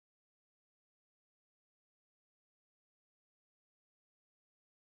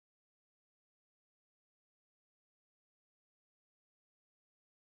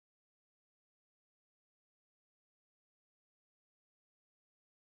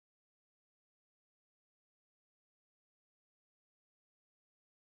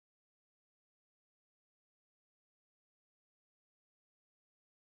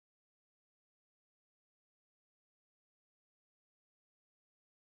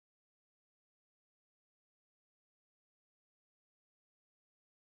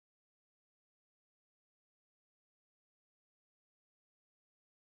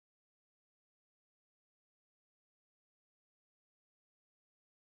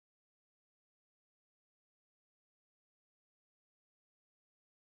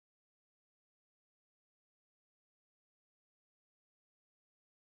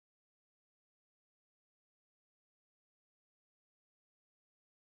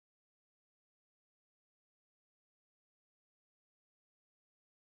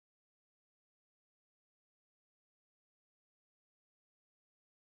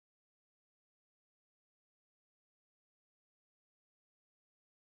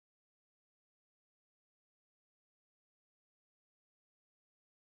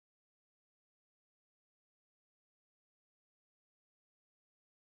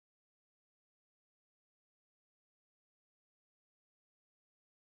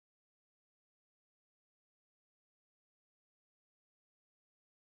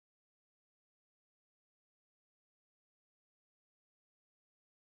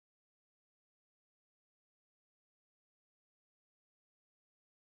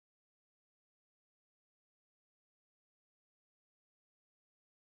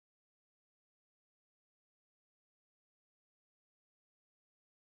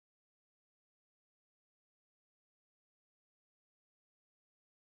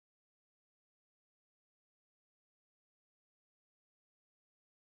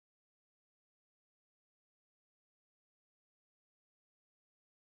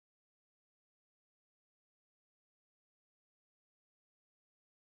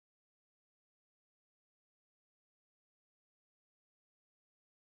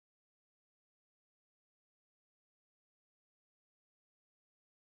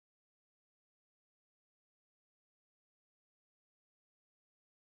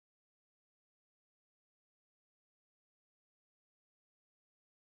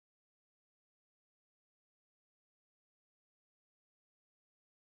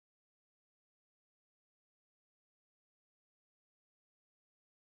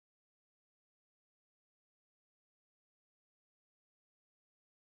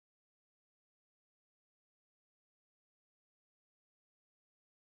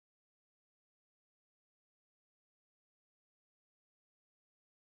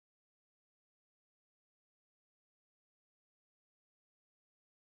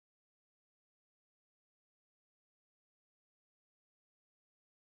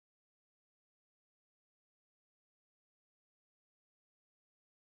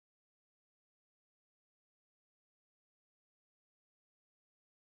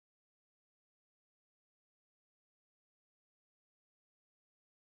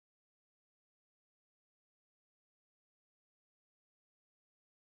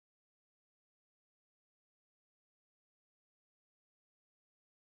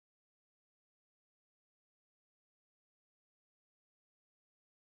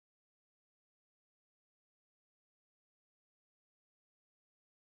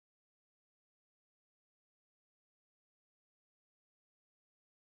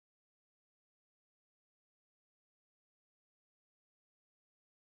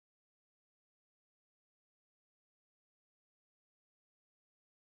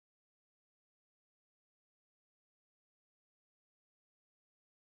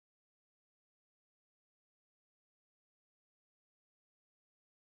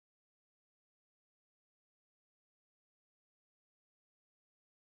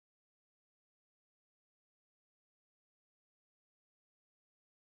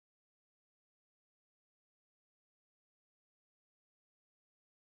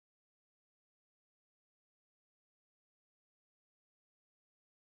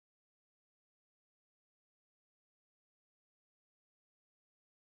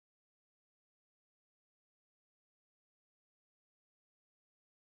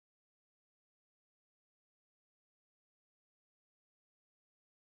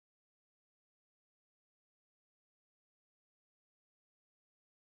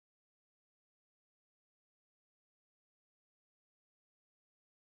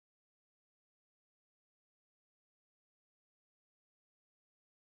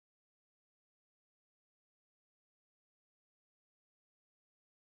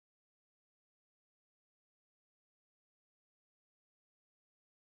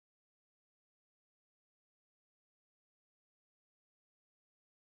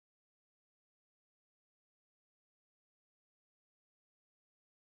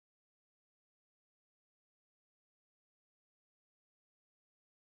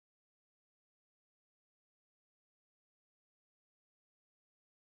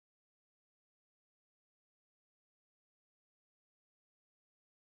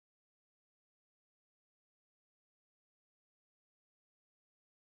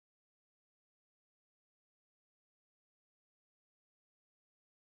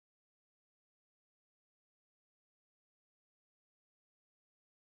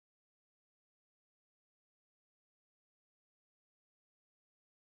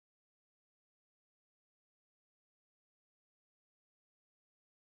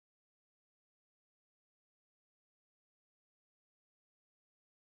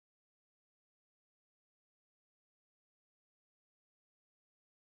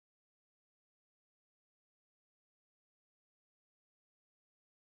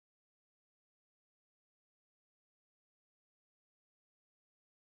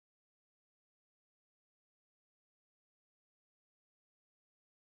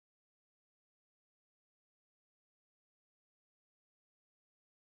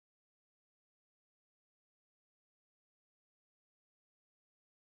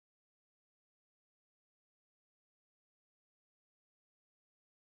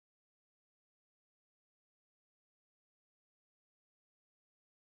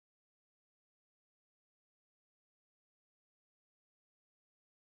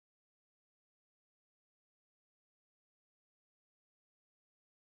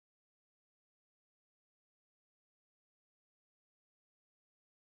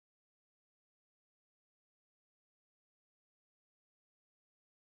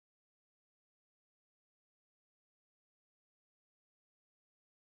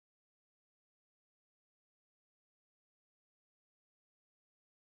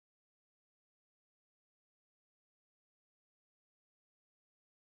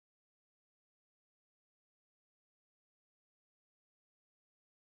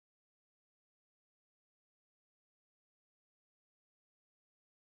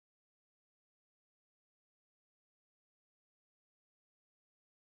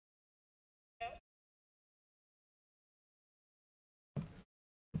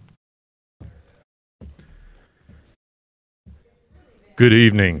Good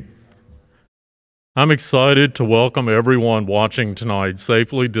evening. I'm excited to welcome everyone watching tonight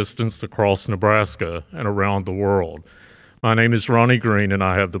safely distanced across Nebraska and around the world. My name is Ronnie Green, and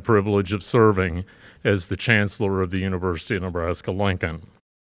I have the privilege of serving as the Chancellor of the University of Nebraska-Lincoln.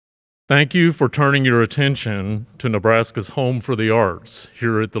 Thank you for turning your attention to Nebraska's Home for the Arts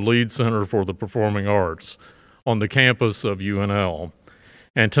here at the Lead Center for the Performing Arts on the campus of UNL,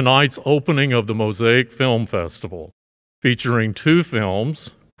 and tonight's opening of the Mosaic Film Festival, featuring two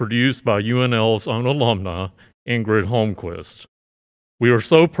films produced by UNL's own alumna, Ingrid Holmquist. We are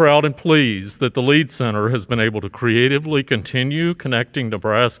so proud and pleased that the Lead Center has been able to creatively continue connecting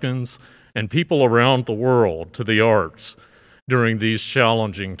Nebraskans and people around the world to the arts during these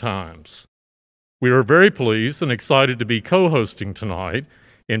challenging times. We are very pleased and excited to be co-hosting tonight,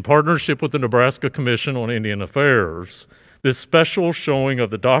 in partnership with the Nebraska Commission on Indian Affairs, this special showing of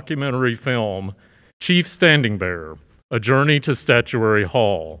the documentary film Chief Standing Bear, A Journey to Statuary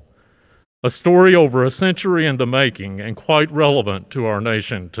Hall, a story over a century in the making and quite relevant to our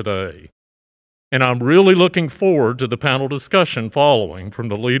nation today. And I'm really looking forward to the panel discussion following from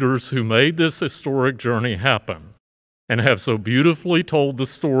the leaders who made this historic journey happen and have so beautifully told the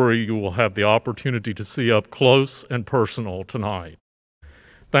story you will have the opportunity to see up close and personal tonight.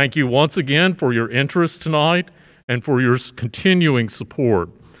 Thank you once again for your interest tonight and for your continuing support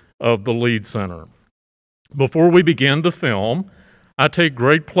of the Lead Center. Before we begin the film, I take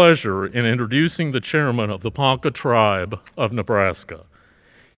great pleasure in introducing the chairman of the Ponca Tribe of Nebraska.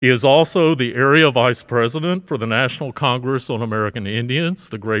 He is also the area vice president for the National Congress on American Indians,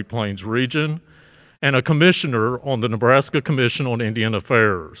 the Great Plains region, and a commissioner on the Nebraska Commission on Indian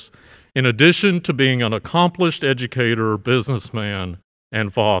Affairs, in addition to being an accomplished educator, businessman,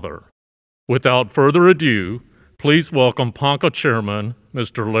 and father. Without further ado, please welcome Ponca Chairman,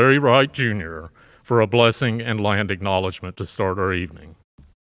 Mr. Larry Wright, Jr., for a blessing and land acknowledgement to start our evening.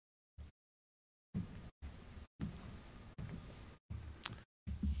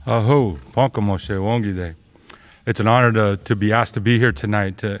 Aho, Ponca Moshe Wongide. It's an honor to be asked to be here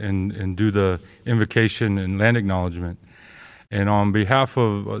tonight and do the invocation and land acknowledgement. And on behalf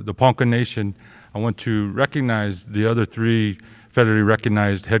of the Ponca Nation, I want to recognize the other three federally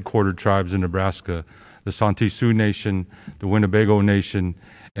recognized headquartered tribes in Nebraska, the Santee Sioux Nation, the Winnebago Nation,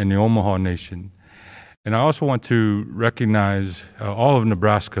 and the Omaha Nation. And I also want to recognize all of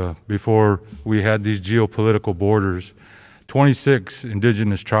Nebraska before we had these geopolitical borders. 26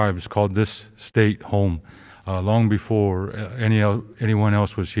 indigenous tribes called this state home long before anyone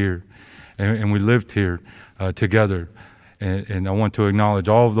else was here. And we lived here together. And I want to acknowledge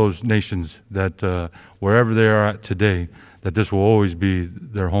all of those nations that wherever they are at today, that this will always be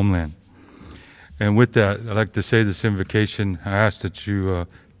their homeland. And with that, I'd like to say this invocation. I ask that you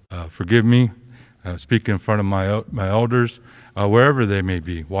forgive me, speak in front of my elders, wherever they may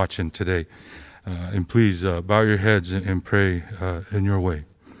be watching today. And please bow your heads and pray in your way.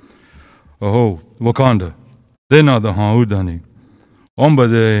 Oho, Wakanda, Dena da Haudani, Omba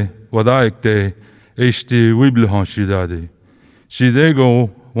de Wadaik de Eshti Wiblhan Shidade,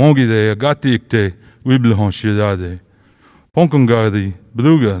 Shidego Wongi de Agatik de Wiblhan Shidade, Ponkungadi,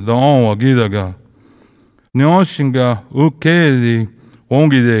 Bluga, da Onwa Gidaga, Nyoshinga Ukedi,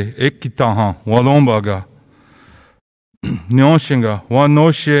 Wongide Ekitaha, Walombaga, Nyoshinga,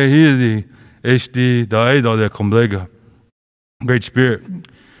 Wanoshe Hidi, Eshdi, Daeda de Komblega. Great Spirit,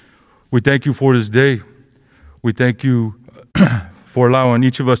 we thank you for this day. We thank you for allowing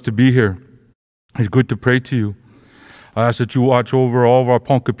each of us to be here. It's good to pray to you. I ask that you watch over all of our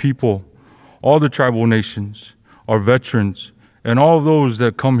Ponca people, all the tribal nations, our veterans, and all of those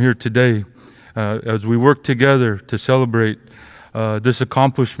that come here today as we work together to celebrate this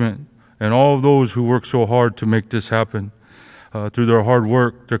accomplishment, and all of those who work so hard to make this happen through their hard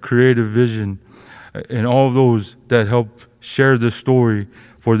work, their creative vision, and all of those that help share this story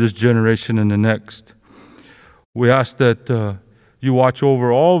for this generation and the next. We ask that you watch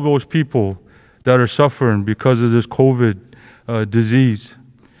over all of those people that are suffering because of this COVID disease,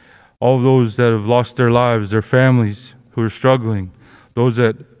 all of those that have lost their lives, their families who are struggling, those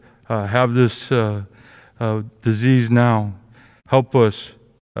that have this disease now. Help us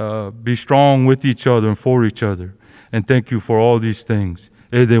be strong with each other and for each other. And thank you for all these things.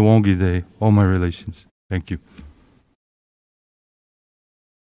 Ede Wongide, all my relations. Thank you.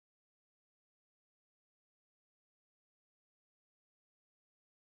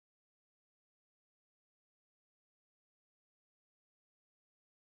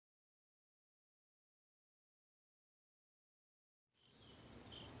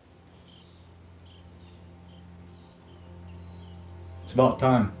 It's about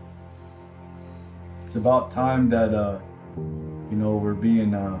time. It's about time that You know, we're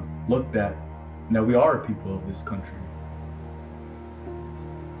being looked at, and that we are a people of this country.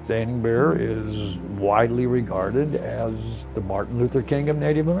 Standing Bear is widely regarded as the Martin Luther King of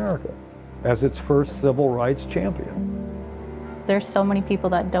Native America, as its first civil rights champion. There's so many people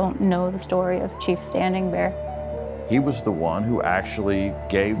that don't know the story of Chief Standing Bear. He was the one who actually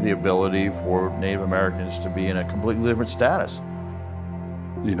gave the ability for Native Americans to be in a completely different status.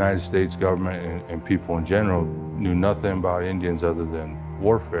 The United States government and people in general knew nothing about Indians other than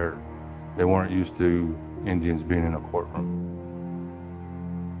warfare. They weren't used to Indians being in a courtroom.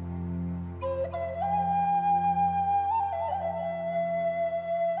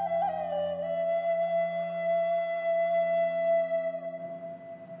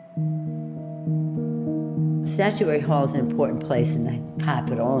 Statuary Hall is an important place in the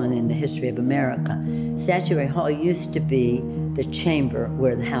Capitol and in the history of America. Statuary Hall used to be the chamber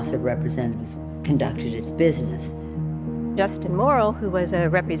where the House of Representatives conducted its business. Justin Morrill, who was a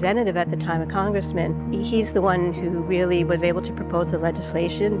representative at the time, a congressman, he's the one who really was able to propose the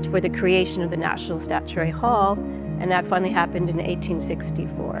legislation for the creation of the National Statuary Hall, and that finally happened in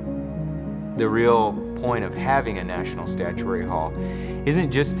 1864. The real point of having a National Statuary Hall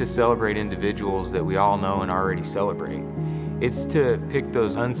isn't just to celebrate individuals that we all know and already celebrate. It's to pick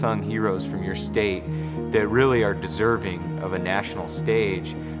those unsung heroes from your state that really are deserving of a national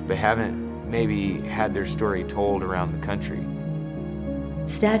stage, but haven't maybe had their story told around the country.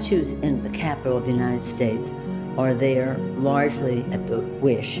 Statues in the capital of the United States are there largely at the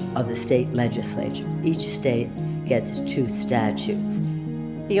wish of the state legislatures. Each state gets 2 statues.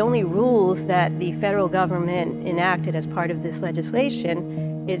 The only rules that the federal government enacted as part of this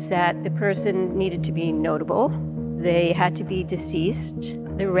legislation is that the person needed to be notable, they had to be deceased.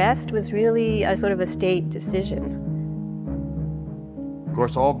 The rest was really a sort of a state decision. Of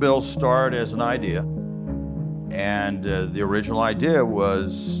course, all bills start as an idea, and the original idea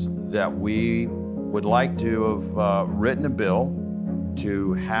was that we would like to have written a bill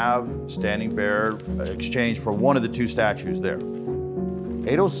to have Standing Bear exchanged for one of the 2 statues there.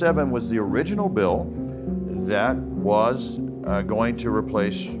 807 was the original bill that was going to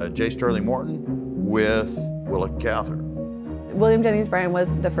replace J. Sterling Morton with Willa Cather. William Jennings Bryan was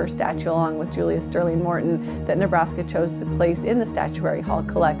the first statue, along with Julius Sterling Morton, that Nebraska chose to place in the Statuary Hall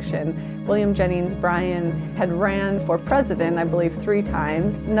collection. William Jennings Bryan had ran for president, I believe, 3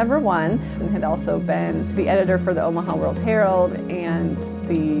 times, never won, and had also been the editor for the Omaha World Herald and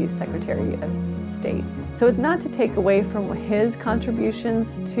the Secretary of State. So it's not to take away from his contributions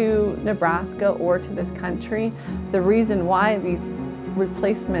to Nebraska or to this country. The reason why these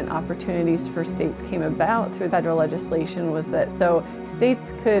replacement opportunities for states came about through federal legislation was that so states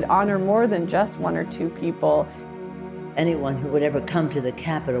could honor more than just 1 or 2 people. Anyone who would ever come to the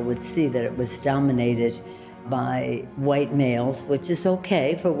Capitol would see that it was dominated by white males, which is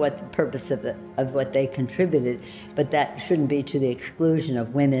okay for what the purpose of what they contributed, but that shouldn't be to the exclusion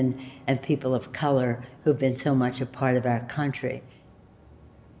of women and people of color who've been so much a part of our country.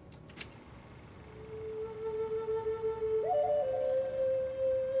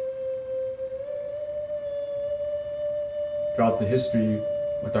 Throughout the history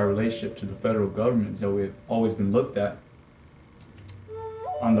with our relationship to the federal government, that we've always been looked at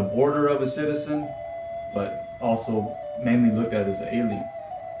on the border of a citizen, but also mainly looked at as an alien.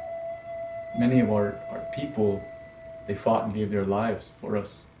 Many of our people, they fought and gave their lives for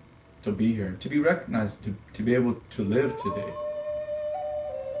us to be here, to be recognized, to be able to live today.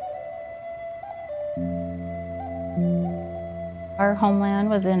 Our homeland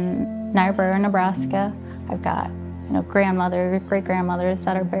was in Niobrara, Nebraska. I've got grandmother, great-grandmothers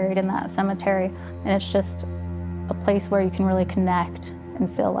that are buried in that cemetery, and it's just a place where you can really connect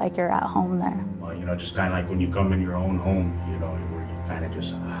and feel like you're at home there. Well, just kind of like when you come in your own home, where you kind of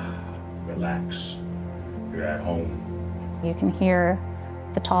just relax. You're at home. You can hear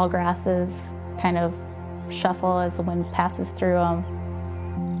the tall grasses kind of shuffle as the wind passes through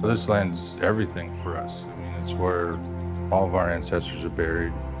them. This land's everything for us. I mean, it's where all of our ancestors are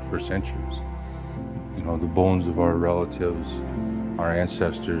buried for centuries. The bones of our relatives, our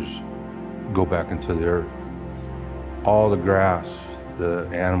ancestors, go back into the earth. All the grass, the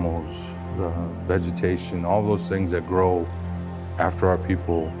animals, the vegetation, all those things that grow after our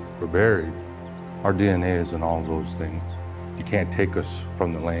people were buried, our DNA is in all those things. You can't take us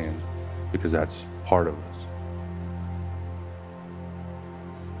from the land because that's part of us.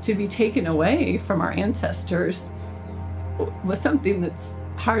 To be taken away from our ancestors was something that's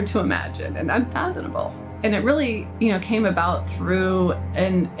hard to imagine and unfathomable. And it really, came about through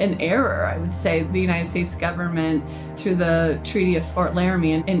an error, I would say. The United States government, through the Treaty of Fort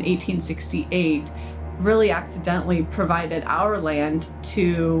Laramie in 1868, really accidentally provided our land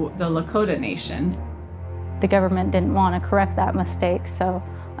to the Lakota Nation. The government didn't want to correct that mistake, so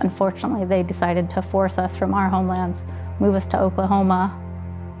unfortunately they decided to force us from our homelands, move us to Oklahoma.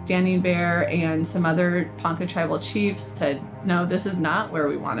 Standing Bear and some other Ponca tribal chiefs said, no, this is not where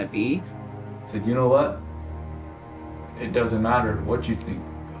we want to be. I said, you know what? It doesn't matter what you think.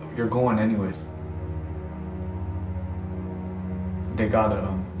 You're going anyways. They got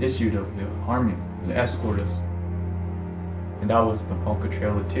issued of the army to escort us. And that was the Ponca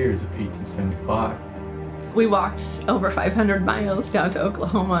Trail of Tears of 1875. We walked over 500 miles down to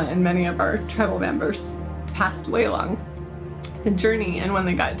Oklahoma, and many of our tribal members passed away along the journey. And when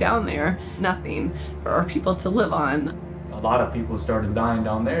they got down there, nothing for our people to live on. A lot of people started dying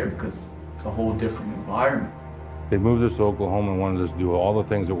down there because it's a whole different environment. They moved us to Oklahoma and wanted us to do all the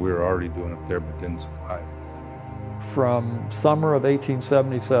things that we were already doing up there, but didn't supply. From summer of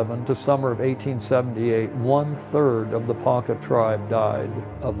 1877 to summer of 1878, 1/3 of the Ponca tribe died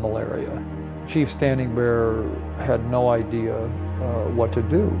of malaria. Chief Standing Bear had no idea what to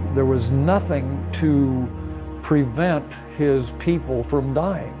do. There was nothing to prevent his people from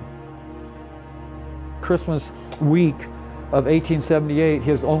dying. Christmas week of 1878,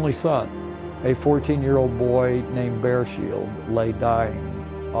 his only son, a 14-year-old boy named Bear Shield, lay dying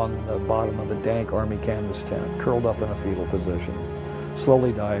on the bottom of a dank army canvas tent, curled up in a fetal position,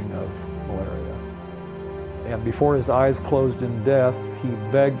 slowly dying of malaria. And before his eyes closed in death, he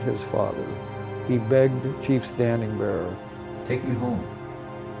begged his father, he begged Chief Standing Bear, take me home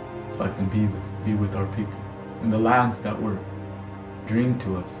so I can be with our people and the lands that were dreamed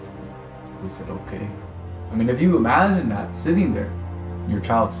to us. So we said, okay. I mean, if you imagine that sitting there, your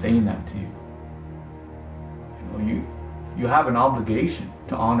child saying that to you, you have an obligation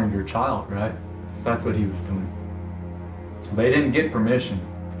to honor your child, right? So that's what he was doing. So they didn't get permission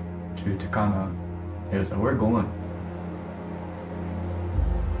to kind of, they was like, we're going.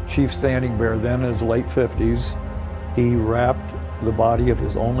 Chief Standing Bear, then in his late 50s, he wrapped the body of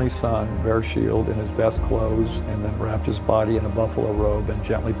his only son, Bear Shield, in his best clothes, and then wrapped his body in a buffalo robe and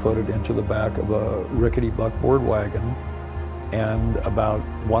gently put it into the back of a rickety buckboard wagon. And about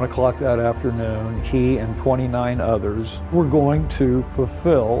 1 o'clock that afternoon, he and 29 others were going to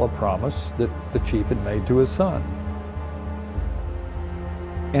fulfill a promise that the chief had made to his son.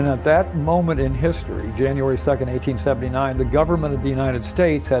 And at that moment in history, January 2nd, 1879, the government of the United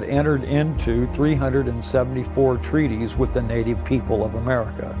States had entered into 374 treaties with the native people of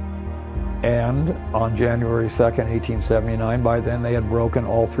America. And on January 2nd, 1879, by then they had broken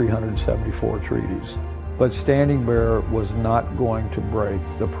all 374 treaties. But Standing Bear was not going to break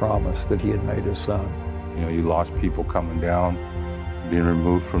the promise that he had made his son. You know, you lost people coming down, being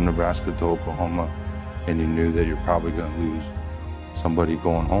removed from Nebraska to Oklahoma, and you knew that you're probably going to lose somebody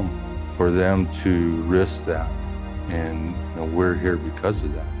going home. For them to risk that, and we're here because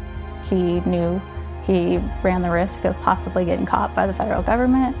of that. He knew he ran the risk of possibly getting caught by the federal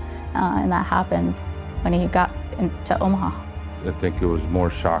government, and that happened when he got into Omaha. I think it was more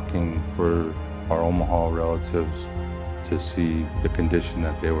shocking for our Omaha relatives to see the condition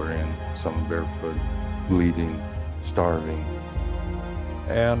that they were in, some barefoot, bleeding, starving.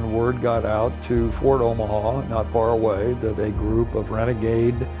 And word got out to Fort Omaha, not far away, that a group of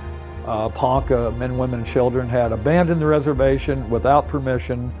renegade Ponca men, women, and children had abandoned the reservation without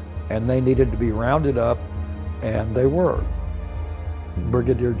permission, and they needed to be rounded up, and they were.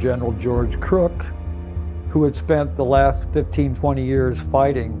 Brigadier General George Crook, who had spent the last 15, 20 years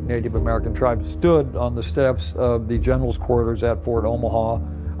fighting Native American tribes, stood on the steps of the general's quarters at Fort Omaha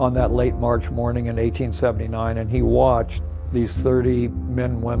on that late March morning in 1879, and he watched these 30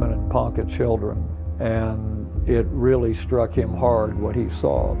 men, women, and Ponca children, and it really struck him hard what he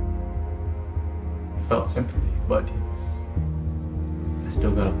saw. I felt sympathy, but I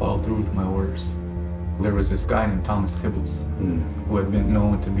still gotta follow through with my orders. There was this guy named Thomas Tibbles, who had been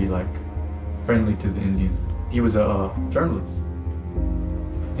known to be like friendly to the Indian. He was a journalist,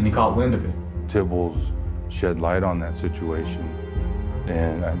 and he caught wind of it. Tibbles shed light on that situation,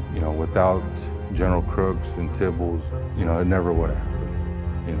 and without General Crooks and Tibbles, it never would have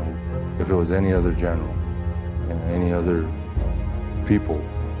happened. If it was any other general and any other people,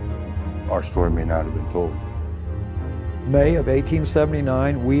 our story may not have been told. May of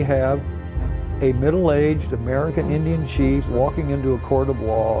 1879, we have a middle-aged American Indian chief walking into a court of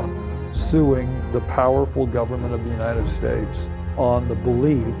law suing the powerful government of the United States on the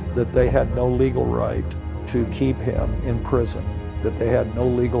belief that they had no legal right to keep him in prison, that they had no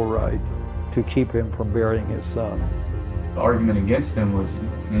legal right to keep him from burying his son. The argument against him was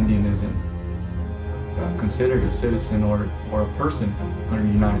Indian isn't considered a citizen or a person under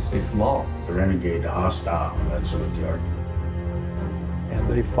United States law. The renegade, the hostile, that's what they are. And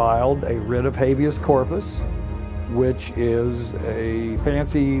they filed a writ of habeas corpus, which is a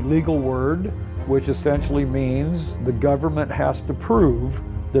fancy legal word, which essentially means the government has to prove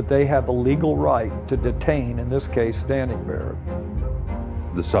that they have a legal right to detain, in this case, Standing Bear.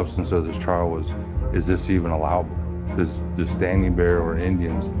 The substance of this trial was, is this even allowable? Does Standing Bear or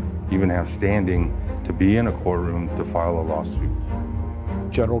Indians even have standing to be in a courtroom to file a lawsuit?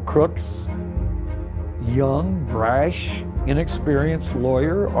 General Crook's young, brash, inexperienced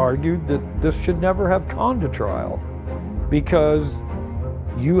lawyer argued that this should never have gone to trial because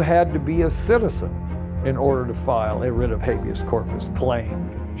you had to be a citizen in order to file a writ of habeas corpus, claimed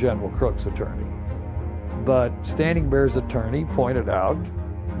General Crook's attorney. But Standing Bear's attorney pointed out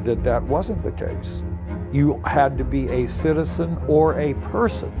that that wasn't the case. You had to be a citizen or a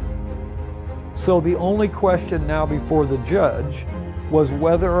person. So the only question now before the judge was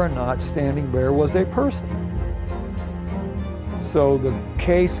whether or not Standing Bear was a person. So the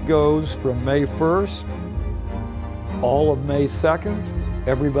case goes from May 1st, all of May 2nd.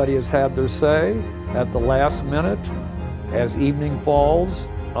 Everybody has had their say. At the last minute, as evening falls,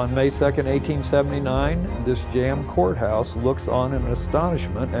 on May 2nd, 1879, this jammed courthouse looks on in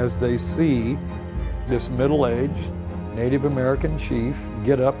astonishment as they see this middle-aged Native American chief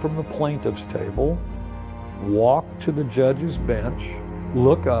get up from the plaintiff's table, walk to the judge's bench,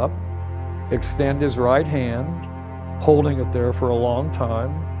 look up, extend his right hand, holding it there for a long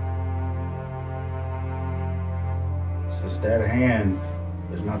time. Says that hand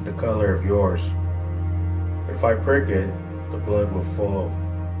is not the color of yours. If I prick it, the blood will flow,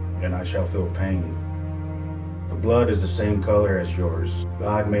 and I shall feel pain. The blood is the same color as yours.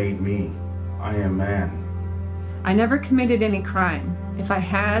 God made me. I am man. I never committed any crime. If I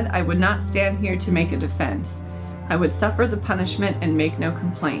had, I would not stand here to make a defense. I would suffer the punishment and make no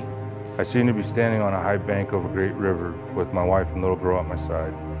complaint. I seem to be standing on a high bank of a great river with my wife and little girl at my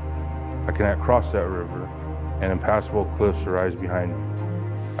side. I cannot cross that river, and impassable cliffs arise behind me.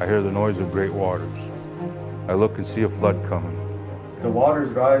 I hear the noise of great waters. I look and see a flood coming. The waters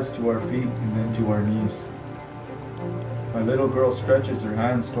rise to our feet and then to our knees. My little girl stretches her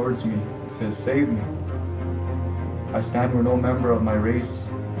hands towards me and says, "Save me." I stand where no member of my race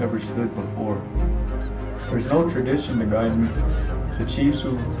ever stood before. There's no tradition to guide me. The chiefs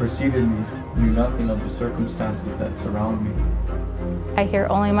who preceded me knew nothing of the circumstances that surround me. I hear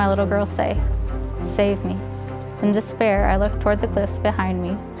only my little girl say, "Save me." In despair, I look toward the cliffs behind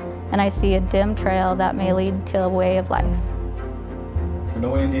me, and I see a dim trail that may lead to a way of life. But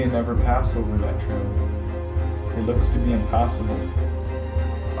no Indian ever passed over that trail. It looks to be impassable.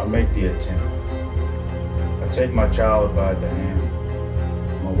 I make the attempt. I take my child by the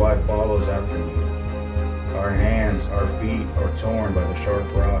hand. My wife follows after me. Our hands, our feet are torn by the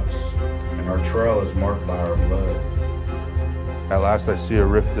sharp rocks, and our trail is marked by our blood. At last I see a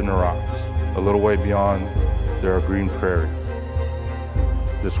rift in the rocks. A little way beyond, there are green prairies.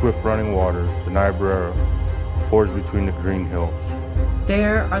 The swift running water, the Niobrara, pours between the green hills.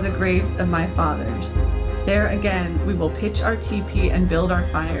 There are the graves of my fathers. There again we will pitch our teepee and build our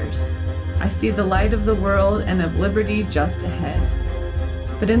fires. I see the light of the world and of liberty just ahead.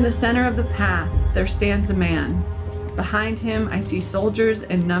 But in the center of the path there stands a man. Behind him I see soldiers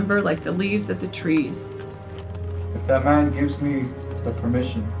in number like the leaves of the trees. If that man gives me the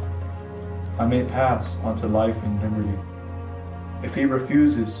permission, I may pass onto life and liberty. If he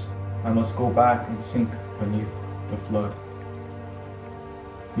refuses, I must go back and sink beneath the flood.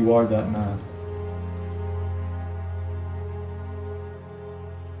 You are that man.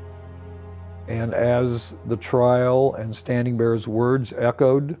 And as the trial and Standing Bear's words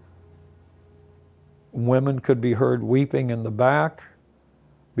echoed, women could be heard weeping in the back.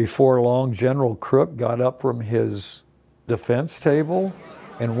 Before long, General Crook got up from his defense table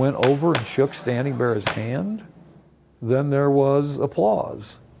and went over and shook Standing Bear's hand. Then there was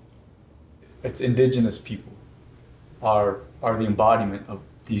applause. It's indigenous people are the embodiment of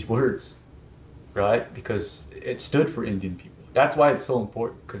these words, right? Because it stood for Indian people. That's why it's so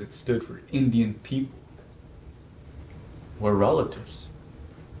important, because it stood for Indian people. We're relatives.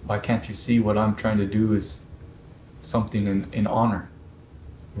 Why can't you see what I'm trying to do is something in honor,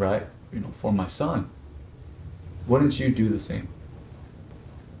 right? You know, for my son. Wouldn't you do the same?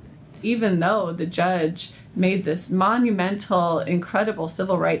 Even though the judge made this monumental, incredible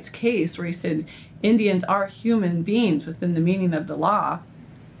civil rights case where he said Indians are human beings within the meaning of the law,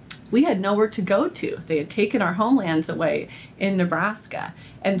 we had nowhere to go to. They had taken our homelands away in Nebraska.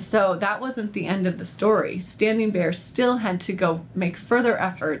 And so that wasn't the end of the story. Standing Bear still had to go make further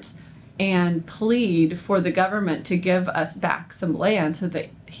efforts and plead for the government to give us back some land so that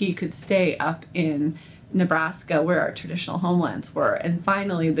he could stay up in Nebraska where our traditional homelands were. And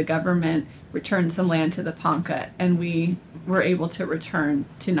finally, the government returned some land to the Ponca, and we were able to return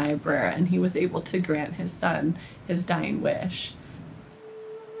to Niobrara, and he was able to grant his son his dying wish.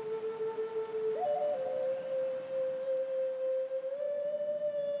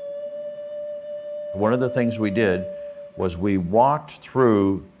 One of the things we did was we walked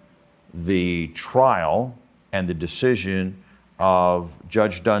through the trial and the decision of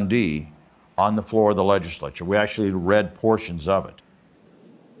Judge Dundee on the floor of the legislature. We actually read portions of it.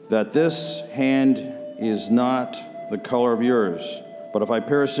 That this hand is not the color of yours, but if I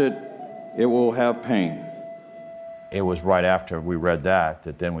pierce it, it will have pain. It was right after we read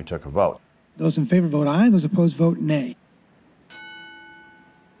that then we took a vote. Those in favor vote aye, those opposed vote nay.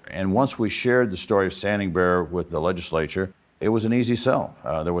 And once we shared the story of Standing Bear with the legislature, it was an easy sell.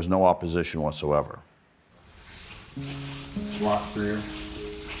 There was no opposition whatsoever. Walk through.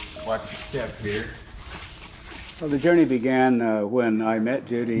 Watch your step here. Well, the journey began when I met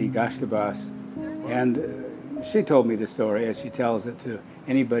Judy Gashkabas, and she told me the story as she tells it to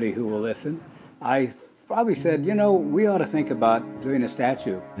anybody who will listen. I probably said, you know, we ought to think about doing a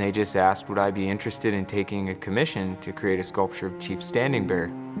statue. They just asked would I be interested in taking a commission to create a sculpture of Chief Standing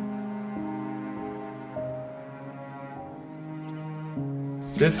Bear.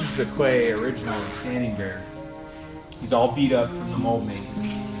 This is the clay original of Standing Bear. He's all beat up from the mold making. You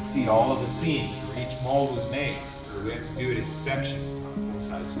can see all of the seams where each mold was made. Or we have to do it in sections on a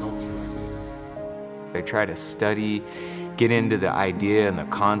full-size sculpture like this. I try to study, get into the idea and the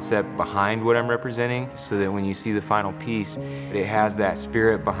concept behind what I'm representing so that when you see the final piece, it has that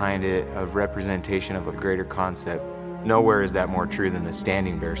spirit behind it of representation of a greater concept. Nowhere is that more true than the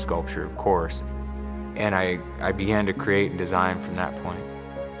Standing Bear sculpture, of course. And I began to create and design from that point.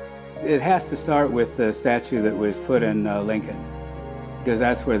 It has to start with the statue that was put in Lincoln, because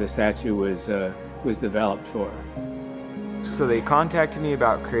that's where the statue was developed for. So they contacted me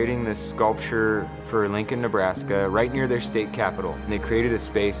about creating this sculpture for Lincoln, Nebraska, right near their state capital. And they created a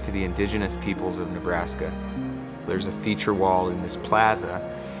space to the indigenous peoples of Nebraska. There's a feature wall in this plaza,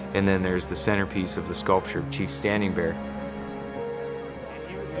 and then there's the centerpiece of the sculpture of Chief Standing Bear.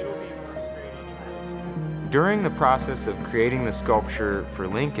 During the process of creating the sculpture for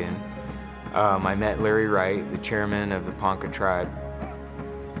Lincoln, I met Larry Wright, the chairman of the Ponca tribe.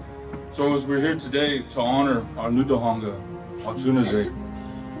 So as we're here today to honor our Nudahonga, Altunaze,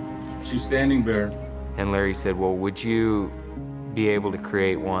 Chief Standing Bear. And Larry said, well, would you be able to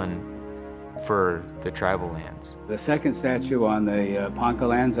create one for the tribal lands? The second statue on the Ponca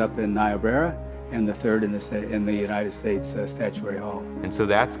lands up in Niobrara, and the third in the United States Statuary Hall. And so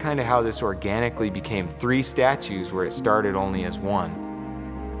that's kind of how this organically became 3 statues where it started only as 1.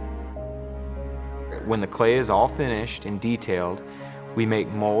 When the clay is all finished and detailed, we make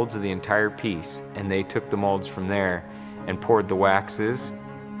molds of the entire piece, and they took the molds from there and poured the waxes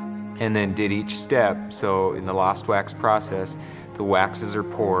and then did each step. So in the lost wax process, the waxes are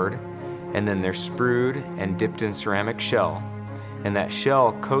poured and then they're sprued and dipped in ceramic shell. And that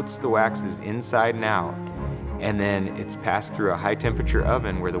shell coats the waxes inside and out, and then it's passed through a high temperature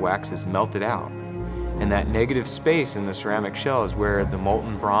oven where the wax is melted out. And that negative space in the ceramic shell is where the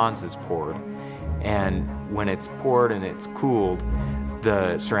molten bronze is poured. And when it's poured and it's cooled,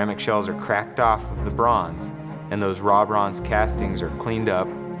 the ceramic shells are cracked off of the bronze, and those raw bronze castings are cleaned up,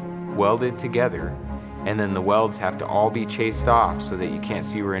 welded together, and then the welds have to all be chased off so that you can't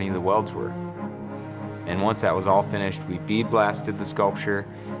see where any of the welds were. And once that was all finished, we bead blasted the sculpture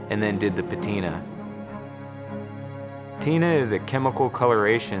and then did the patina. Patina is a chemical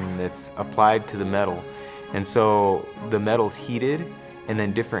coloration that's applied to the metal. And so the metal's heated, and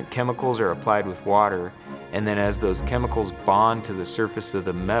then different chemicals are applied with water. And then as those chemicals bond to the surface of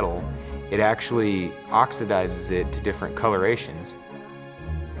the metal, it actually oxidizes it to different colorations.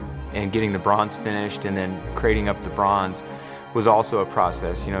 And getting the bronze finished and then crating up the bronze was also a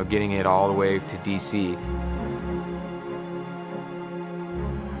process, you know, getting it all the way to DC.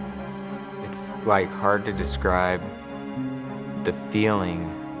 It's like hard to describe the feeling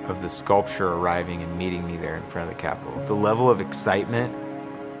of the sculpture arriving and meeting me there in front of the Capitol. The level of excitement,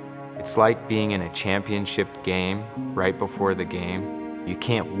 it's like being in a championship game right before the game. You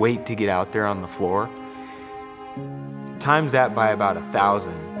can't wait to get out there on the floor. Times that by about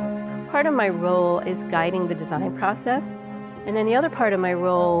 1,000. Part of my role is guiding the design process. And then the other part of my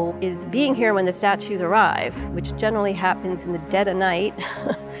role is being here when the statues arrive, which generally happens in the dead of night.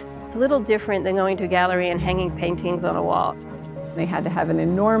 It's a little different than going to a gallery and hanging paintings on a wall. They had to have an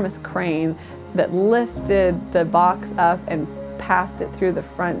enormous crane that lifted the box up and past it through the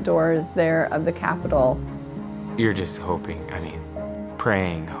front doors there of the Capitol. You're just hoping,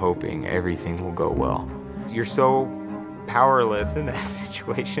 praying, hoping everything will go well. You're so powerless in that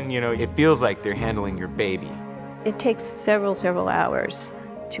situation, it feels like they're handling your baby. It takes several hours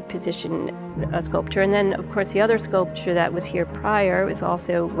to position a sculpture. And then, of course, the other sculpture that was here prior was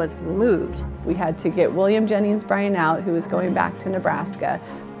removed. We had to get William Jennings Bryan out, who was going back to Nebraska.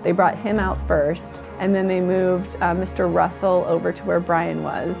 They brought him out first, and then they moved Mr. Russell over to where Bryan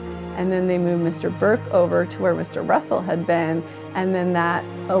was. And then they moved Mr. Burke over to where Mr. Russell had been, and then that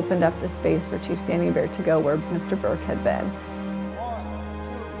opened up the space for Chief Standing Bear to go where Mr. Burke had been.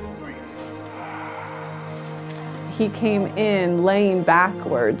 He came in laying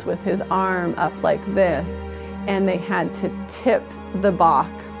backwards with his arm up like this, and they had to tip the box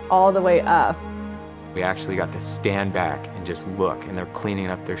all the way up. We actually got to stand back and just look, and they're cleaning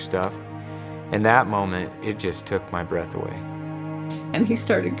up their stuff. In that moment, it just took my breath away. And he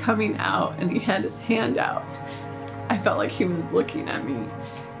started coming out, and he had his hand out. I felt like he was looking at me.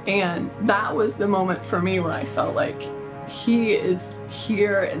 And that was the moment for me where I felt like he is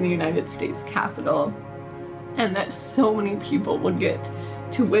here in the United States Capitol, and that so many people will get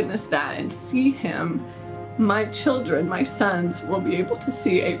to witness that and see him. My children, my sons, will be able to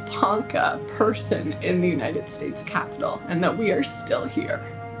see a Ponca person in the United States Capitol, and that we are still here.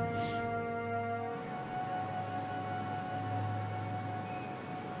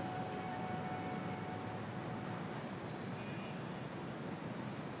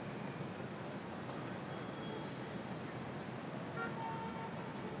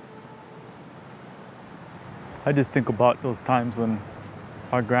 I just think about those times when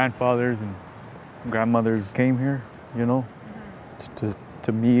our grandfathers and grandmothers came here,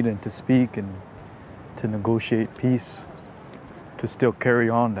 to meet and to speak and to negotiate peace, to still carry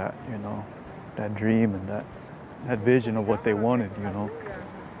on that, that dream and that vision of what they wanted, It's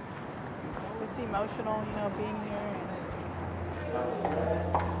emotional, being here.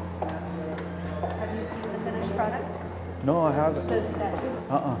 Have you seen the finished product? No, I haven't. The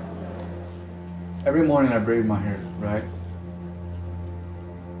statue? Every morning I braid my hair, right?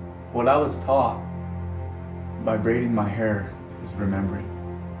 What I was taught by braiding my hair is remembering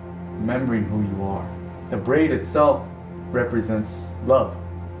who you are. The braid itself represents love,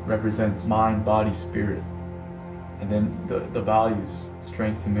 represents mind, body, spirit. And then the values,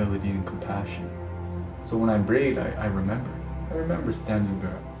 strength, humility, and compassion. So when I braid, I remember. I remember Standing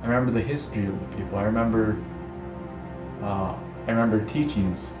Bear. I remember the history of the people. I remember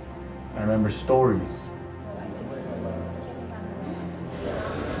teachings. I remember stories.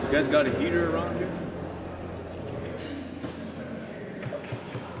 You guys got a heater around here?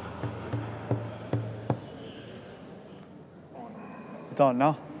 It's on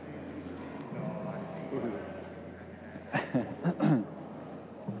now? I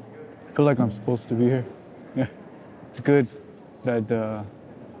feel like I'm supposed to be here. Yeah. It's good that the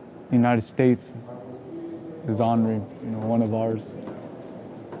United States is honoring, one of ours.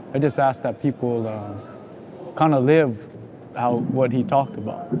 I just ask that people kind of live out what he talked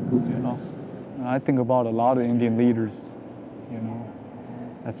about, And I think about a lot of Indian leaders,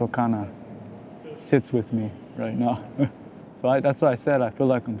 That's what kind of sits with me right now. So that's why I said I feel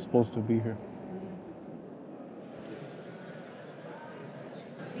like I'm supposed to be here.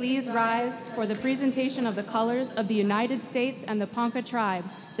 Please rise for the presentation of the colors of the United States and the Ponca tribe,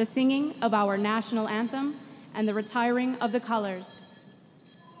 the singing of our national anthem, and the retiring of the colors.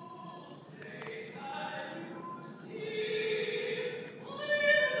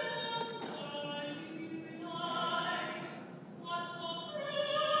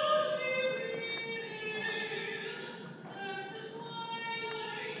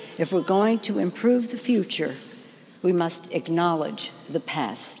 If we're going to improve the future, we must acknowledge the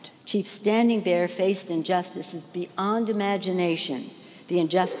past. Chief Standing Bear faced injustices beyond imagination. The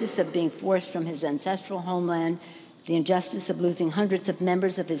injustice of being forced from his ancestral homeland, the injustice of losing hundreds of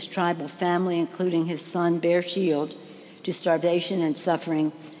members of his tribal family, including his son, Bear Shield, to starvation and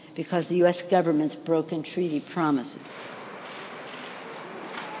suffering because the U.S. government's broken treaty promises.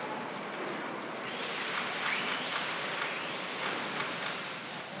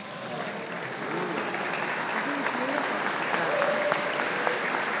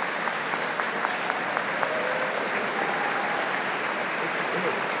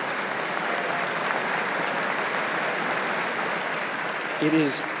 It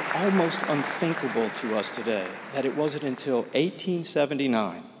is almost unthinkable to us today that it wasn't until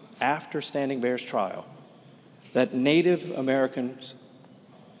 1879, after Standing Bear's trial, that Native Americans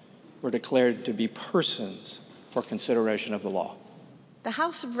were declared to be persons for consideration of the law. The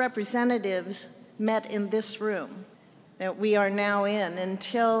House of Representatives met in this room. that we are now in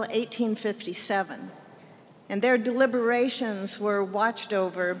until 1857, and their deliberations were watched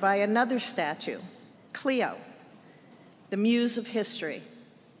over by another statue, Clio, the muse of history.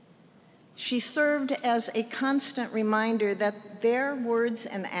 She served as a constant reminder that their words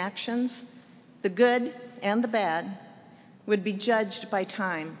and actions, the good and the bad, would be judged by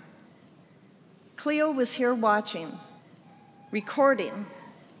time. Clio was here watching, recording,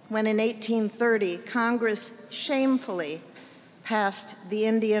 when in 1830, Congress shamefully passed the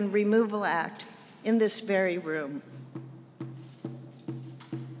Indian Removal Act in this very room.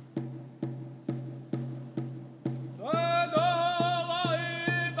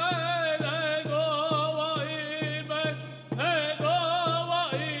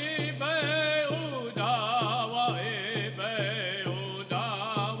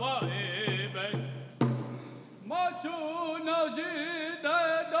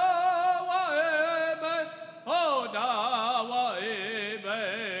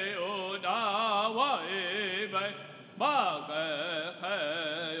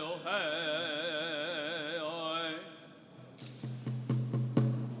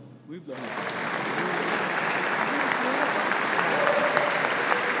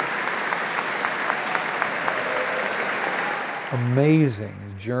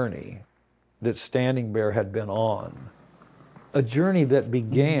 Amazing journey that Standing Bear had been on. A journey that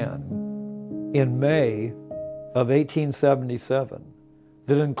began in May of 1877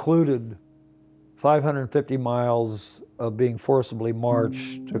 that included 550 miles of being forcibly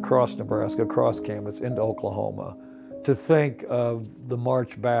marched across Nebraska, across Kansas, into Oklahoma, to think of the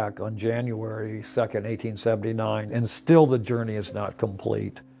march back on January 2nd, 1879, and still the journey is not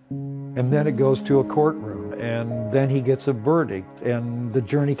complete. And then it goes to a courtroom, and then he gets a verdict, and the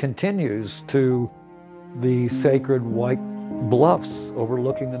journey continues to the sacred White Bluffs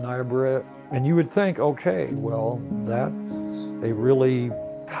overlooking the Niobrara. And you would think, okay, well, that's a really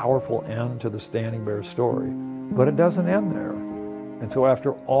powerful end to the Standing Bear story. But it doesn't end there. And so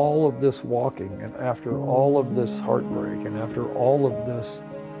after all of this walking, and after all of this heartbreak, and after all of this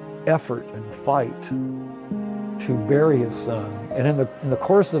effort and fight to bury his son, and in the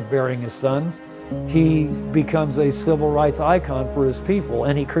course of burying his son, he becomes a civil rights icon for his people,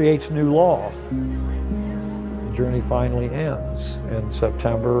 and he creates new law. The journey finally ends in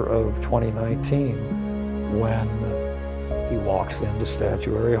September of 2019 when he walks into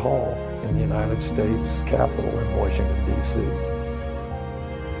Statuary Hall in the United States Capitol in Washington, D.C.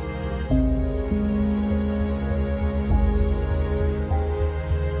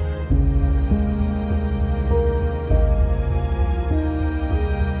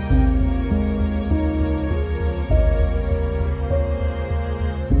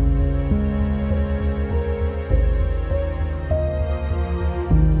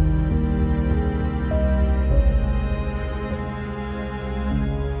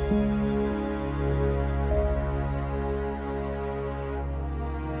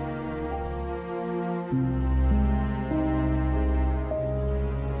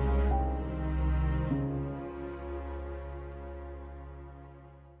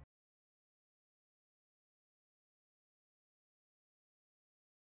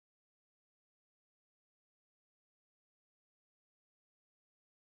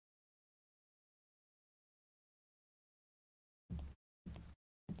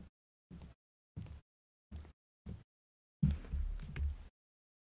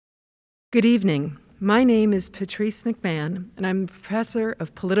 Good evening. My name is Patrice McMahon, and I'm a professor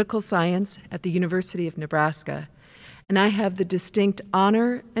of political science at the University of Nebraska, and I have the distinct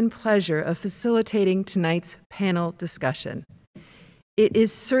honor and pleasure of facilitating tonight's panel discussion. It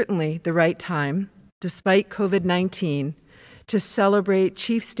is certainly the right time, despite COVID-19, to celebrate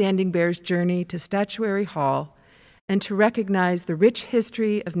Chief Standing Bear's journey to Statuary Hall and to recognize the rich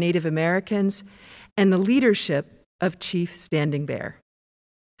history of Native Americans and the leadership of Chief Standing Bear.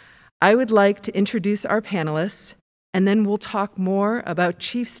 I would like to introduce our panelists, and then we'll talk more about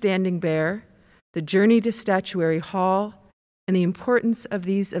Chief Standing Bear, the journey to Statuary Hall, and the importance of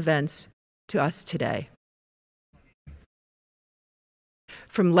these events to us today.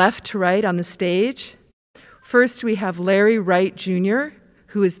 From left to right on the stage, first we have Larry Wright, Jr.,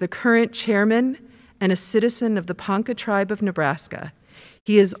 who is the current chairman and a citizen of the Ponca Tribe of Nebraska.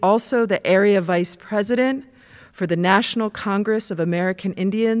 He is also the area vice president for the National Congress of American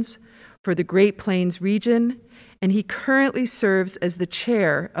Indians for the Great Plains region, and he currently serves as the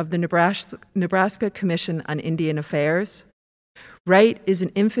chair of the Nebraska Commission on Indian Affairs. Wright is an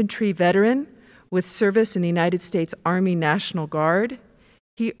infantry veteran with service in the United States Army National Guard.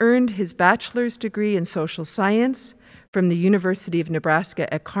 He earned his bachelor's degree in social science from the University of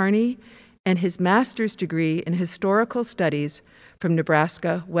Nebraska at Kearney and his master's degree in historical studies from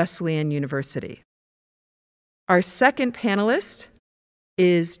Nebraska Wesleyan University. Our second panelist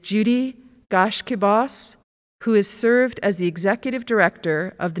is Judy Gashkibas, who has served as the executive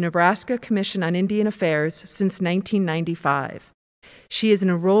director of the Nebraska Commission on Indian Affairs since 1995. She is an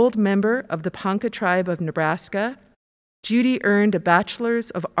enrolled member of the Ponca Tribe of Nebraska. Judy earned a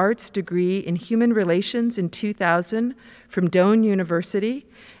Bachelor's of Arts degree in Human Relations in 2000 from Doane University,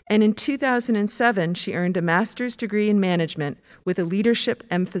 and in 2007 she earned a Master's degree in Management with a leadership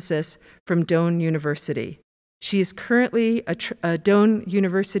emphasis from Doane University. She is currently a Doane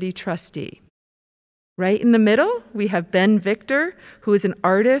University trustee. Right in the middle, we have Ben Victor, who is an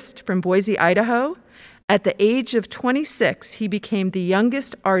artist from Boise, Idaho. At the age of 26, he became the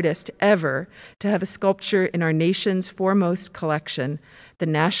youngest artist ever to have a sculpture in our nation's foremost collection, the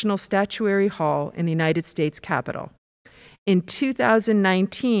National Statuary Hall in the United States Capitol. In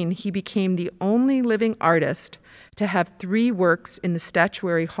 2019, he became the only living artist to have 3 works in the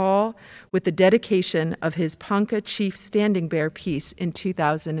Statuary Hall with the dedication of his Ponca Chief Standing Bear piece in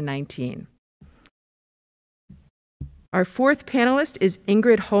 2019. Our fourth panelist is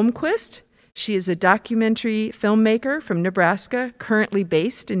Ingrid Holmquist. She is a documentary filmmaker from Nebraska, currently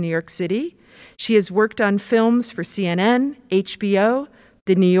based in New York City. She has worked on films for CNN, HBO,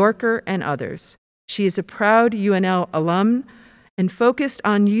 The New Yorker, and others. She is a proud UNL alum and focused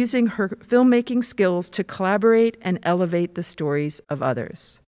on using her filmmaking skills to collaborate and elevate the stories of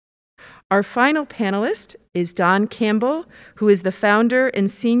others. Our final panelist is Don Campbell, who is the founder and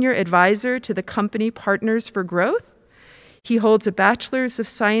senior advisor to the company Partners for Growth. He holds a Bachelor's of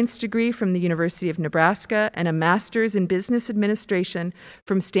Science degree from the University of Nebraska and a Master's in Business Administration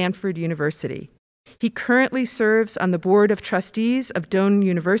from Stanford University. He currently serves on the Board of Trustees of Doane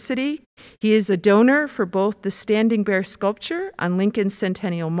University. He is a donor for both the Standing Bear sculpture on Lincoln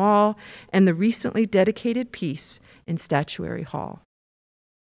Centennial Mall and the recently dedicated piece in Statuary Hall.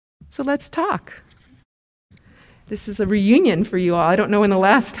 So let's talk. This is a reunion for you all. I don't know when the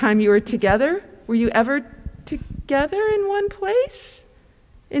last time you were together. Were you ever together in one place?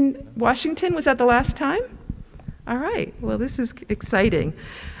 In Washington? Was that the last time? All right. Well, this is exciting.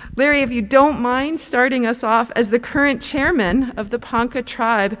 Larry, if you don't mind starting us off as the current chairman of the Ponca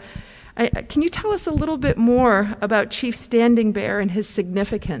Tribe, can you tell us a little bit more about Chief Standing Bear and his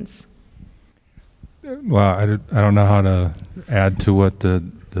significance? Well, I don't know how to add to what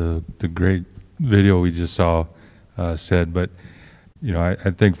the great video we just saw said, but you know,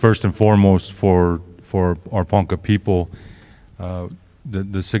 I think first and foremost for our Ponca people,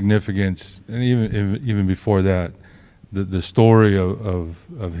 the significance, and even before that, the story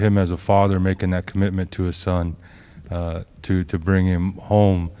of him as a father making that commitment to his son to bring him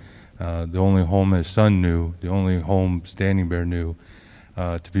home, the only home his son knew, the only home Standing Bear knew,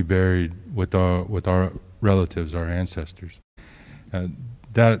 to be buried with our relatives, our ancestors.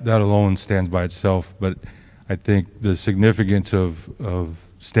 That alone stands by itself, but I think the significance of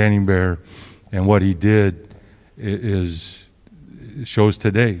Standing Bear and what he did shows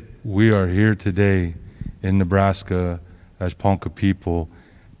today. We are here today in Nebraska as Ponca people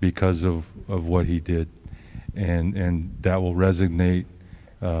because of what he did. And that will resonate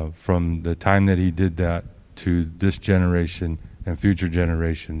from the time that he did that to this generation and future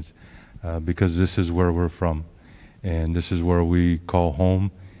generations, because this is where we're from. And this is where we call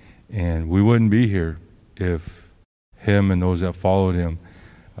home. And we wouldn't be here if him and those that followed him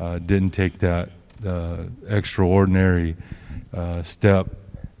didn't take that extraordinary step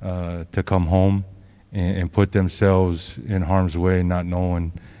to come home and put themselves in harm's way, not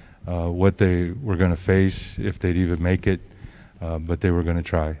knowing what they were going to face, if they'd even make it, but they were going to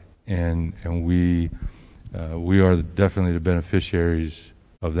try. And we are definitely the beneficiaries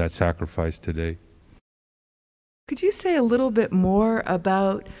of that sacrifice today. Could you say a little bit more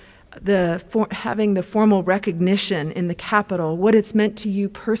about having the formal recognition in the Capitol, what it's meant to you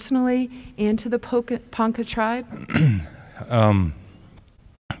personally and to the Ponca Tribe?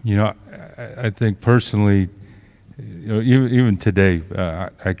 You know, I think personally, you know, even today,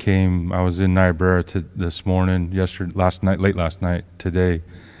 I was in Niobrara this morning, late last night, today,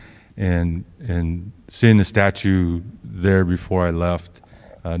 and seeing the statue there before I left,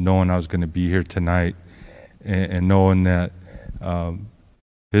 knowing I was going to be here tonight, and knowing that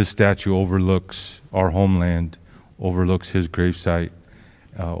his statue overlooks our homeland, overlooks his gravesite,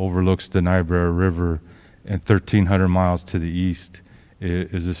 overlooks the Niobrara River, and 1,300 miles to the east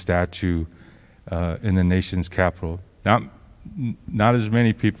is a statue in the nation's capital. Not as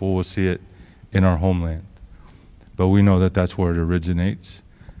many people will see it in our homeland, but we know that that's where it originates.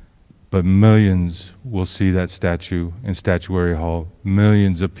 but millions will see that statue in Statuary Hall.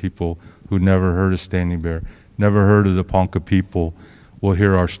 Millions of people who never heard of Standing Bear, never heard of the Ponca people, will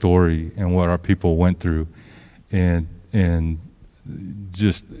hear our story and what our people went through. And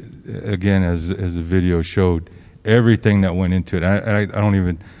just, again, as the video showed, everything that went into it. I don't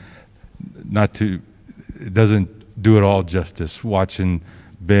even, it doesn't do it all justice, watching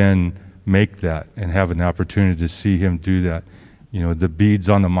Ben make that and having the opportunity to see him do that. You know, the beads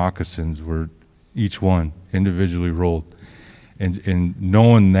on the moccasins were each one individually rolled. And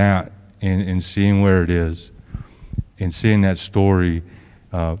knowing that and seeing where it is and seeing that story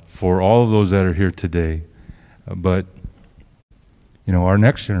for all of those that are here today, but, you know, our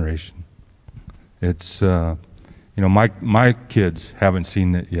next generation, it's, you know, my kids haven't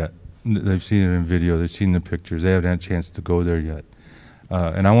seen it yet. They've seen it in video, they've seen the pictures, they haven't had a chance to go there yet.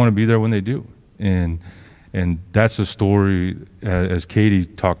 And I want to be there when they do. And that's a story, as Katie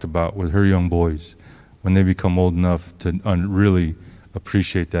talked about with her young boys, when they become old enough to really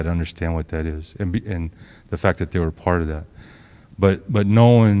appreciate that, understand what that is, and the fact that they were part of that. But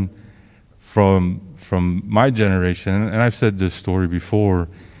knowing from my generation, and I've said this story before,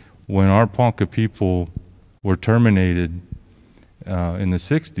 when our Ponca people were terminated in the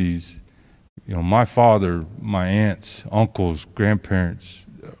 60s, you know, my father, my aunts, uncles, grandparents,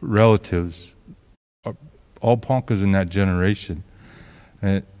 relatives, all Poncas in that generation,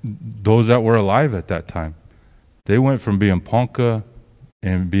 and those that were alive at that time, they went from being Ponca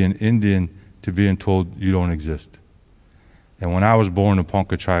and being Indian to being told you don't exist. And when I was born, the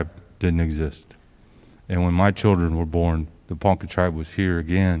Ponca tribe didn't exist. And when my children were born, the Ponca tribe was here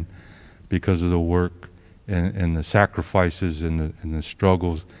again because of the work and the sacrifices and the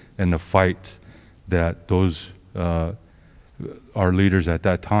struggles and the fights that those our leaders at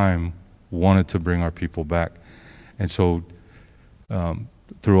that time wanted to bring our people back. And so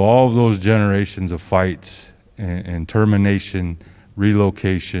through all of those generations of fights and termination,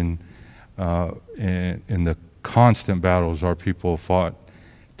 relocation, and the constant battles our people fought,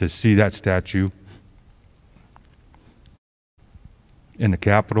 to see that statue in the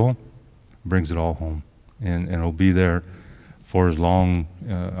Capitol brings it all home. And it'll be there for as long,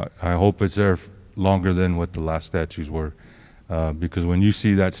 I hope it's there longer than what the last statues were. Because when you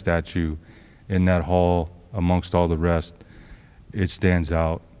see that statue in that hall amongst all the rest, it stands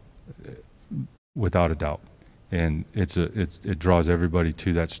out without a doubt. And it draws everybody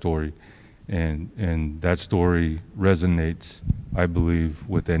to that story. And that story resonates, I believe,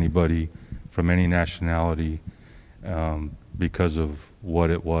 with anybody from any nationality because of what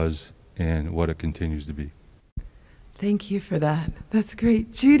it was and what it continues to be. Thank you for that. That's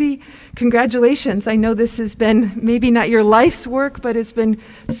great. Judy, congratulations. I know this has been maybe not your life's work, but it's been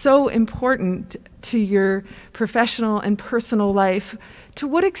so important to your professional and personal life. To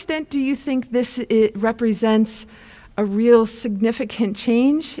what extent do you think it represents a real significant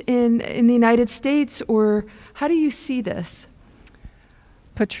change in the United States, or how do you see this?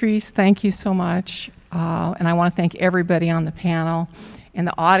 Patrice, thank you so much. And I want to thank everybody on the panel and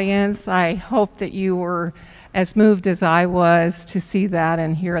the audience. I hope that you were as moved as I was to see that,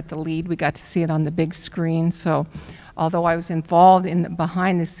 and here at the Lead we got to see it on the big screen. So although I was involved in the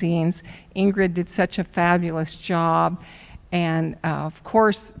behind the scenes, Ingrid did such a fabulous job. And of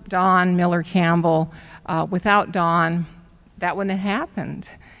course, Don Miller Campbell, without Don, that wouldn't have happened.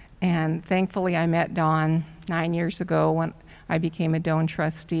 And thankfully I met Don 9 years ago when I became a Doan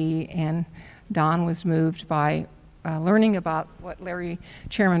trustee, and Don was moved by learning about what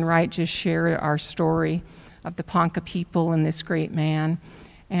Chairman Wright just shared, our story of the Ponca people and this great man.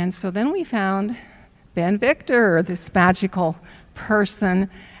 And so then we found Ben Victor, this magical person.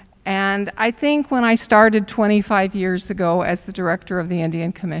 And I think when I started 25 years ago as the director of the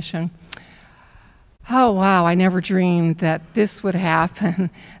Indian Commission, oh wow, I never dreamed that this would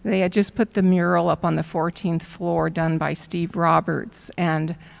happen. They had just put the mural up on the 14th floor done by Steve Roberts,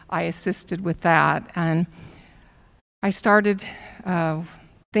 and I assisted with that. And I started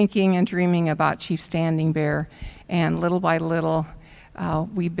thinking and dreaming about Chief Standing Bear, and little by little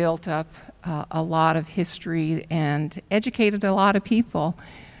we built up a lot of history and educated a lot of people,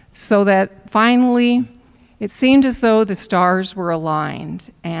 so that finally it seemed as though the stars were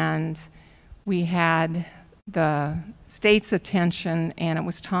aligned and we had the state's attention, and it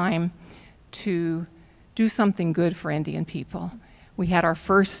was time to do something good for Indian people. We had our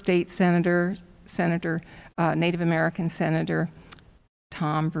first state senator, Native American Senator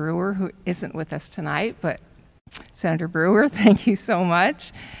Tom Brewer, who isn't with us tonight, but Senator Brewer, thank you so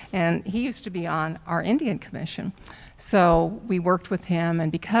much. And he used to be on our Indian Commission. So we worked with him,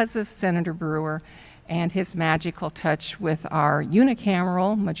 and because of Senator Brewer and his magical touch with our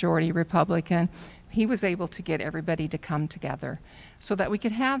unicameral, majority Republican, he was able to get everybody to come together so that we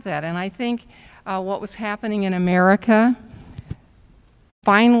could have that. And I think what was happening in America,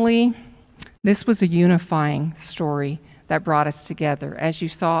 finally, this was a unifying story that brought us together. As you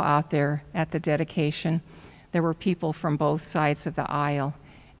saw out there at the dedication, there were people from both sides of the aisle.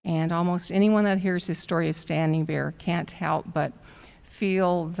 And almost anyone that hears the story of Standing Bear can't help but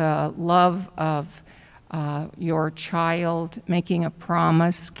feel the love of your child, making a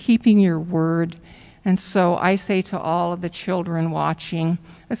promise, keeping your word. And so I say to all of the children watching,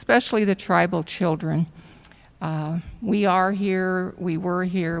 especially the tribal children, we are here, we were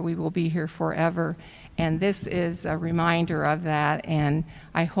here, we will be here forever. And this is a reminder of that. And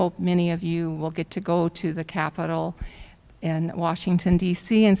I hope many of you will get to go to the Capitol in Washington,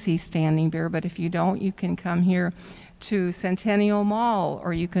 D.C. and see Standing Bear. But if you don't, you can come here to Centennial Mall,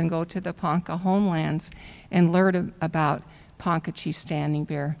 or you can go to the Ponca Homelands and learn about Ponca Chief Standing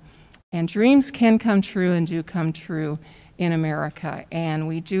Bear. And dreams can come true and do come true in America. And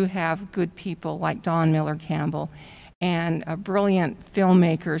we do have good people like Don Miller Campbell and brilliant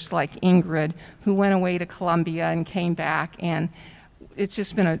filmmakers like Ingrid, who went away to Columbia and came back. And it's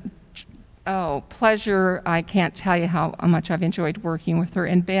just been a pleasure. I can't tell you how much I've enjoyed working with her.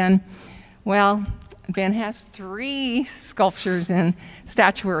 And Ben, well, Ben has 3 sculptures in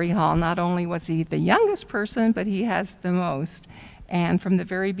Statuary Hall. Not only was he the youngest person, but he has the most. And from the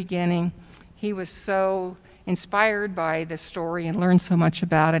very beginning, he was so inspired by the story and learned so much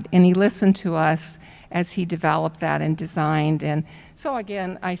about it. And he listened to us as he developed that and designed. And so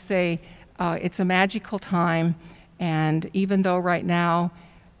again, I say it's a magical time. And even though right now,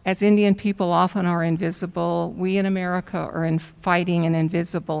 as Indian people often are invisible, we in America are fighting an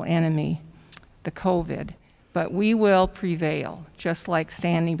invisible enemy, the COVID. But we will prevail, just like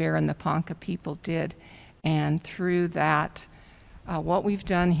Standing Bear and the Ponca people did. And through that, what we've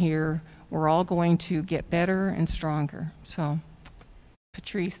done here, we're all going to get better and stronger. So,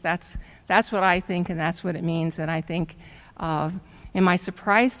 Patrice, that's what I think, and that's what it means. And I think, am I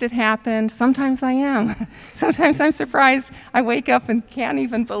surprised it happened? Sometimes I am. Sometimes I'm surprised. I wake up and can't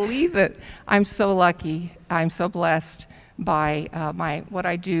even believe it. I'm so lucky. I'm so blessed by what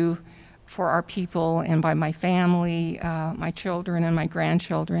I do for our people and by my family, my children and my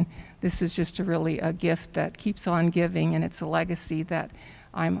grandchildren. This is just really a gift that keeps on giving, and it's a legacy that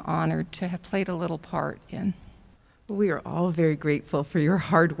I'm honored to have played a little part in. We are all very grateful for your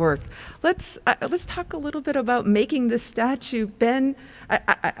hard work. Let's talk a little bit about making this statue. Ben,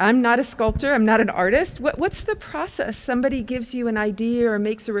 I'm not a sculptor, I'm not an artist. What's the process? Somebody gives you an idea or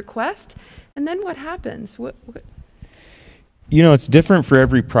makes a request, and then what happens? You know, it's different for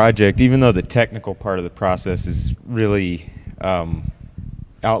every project, even though the technical part of the process is really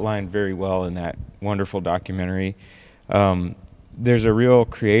outlined very well in that wonderful documentary. There's a real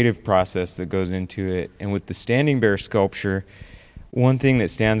creative process that goes into it. And with the Standing Bear sculpture, one thing that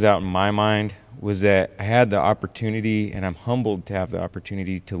stands out in my mind was that I had the opportunity, and I'm humbled to have the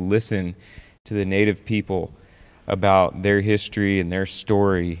opportunity, to listen to the Native people about their history and their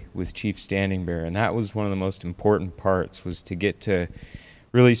story with Chief Standing Bear. And that was one of the most important parts, was to get to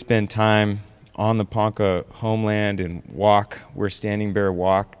really spend time on the Ponca homeland and walk where Standing Bear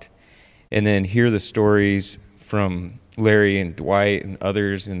walked, and then hear the stories from Larry and Dwight and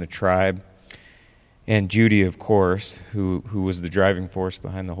others in the tribe, and Judy, of course, who was the driving force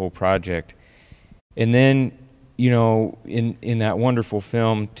behind the whole project. And then, you know, in that wonderful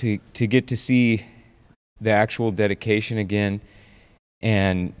film, to get to see the actual dedication again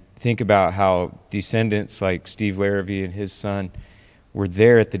and think about how descendants like Steve Larrabee and his son were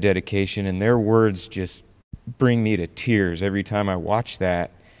there at the dedication, and their words just bring me to tears every time I watch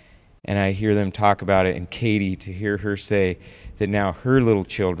that. And I hear them talk about it, and Katie, to hear her say that now her little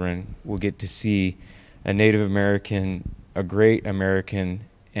children will get to see a Native American, a great American,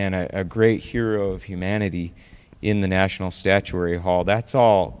 and a great hero of humanity in the National Statuary Hall. That's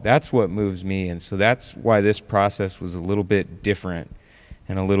what moves me. And so that's why this process was a little bit different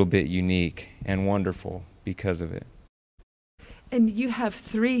and a little bit unique and wonderful because of it. And you have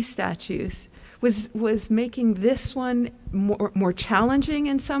 3 statues. Was making this one more challenging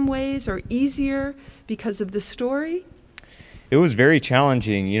in some ways, or easier because of the story? It was very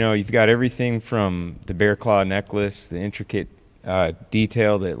challenging. You know, you've got everything from the bear claw necklace, the intricate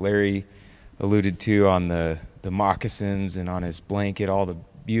detail that Larry alluded to on the moccasins and on his blanket, all the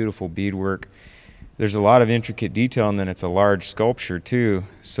beautiful beadwork. There's a lot of intricate detail, and then it's a large sculpture too.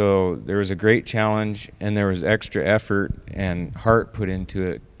 So there was a great challenge, and there was extra effort and heart put into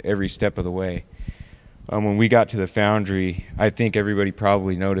it every step of the way. When we got to the foundry, I think everybody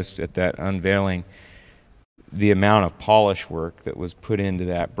probably noticed at that unveiling, the amount of polish work that was put into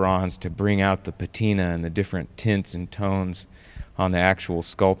that bronze to bring out the patina and the different tints and tones on the actual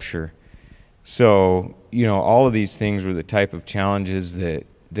sculpture. So, you know, all of these things were the type of challenges that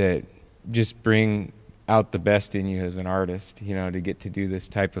just bring out the best in you as an artist, you know, to get to do this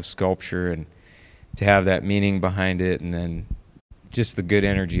type of sculpture and to have that meaning behind it, and then just the good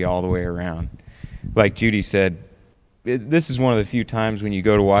energy all the way around. Like Judy said, this is one of the few times when you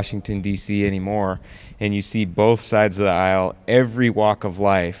go to Washington, D.C. anymore, and you see both sides of the aisle, every walk of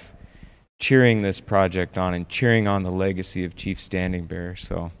life, cheering this project on and cheering on the legacy of Chief Standing Bear.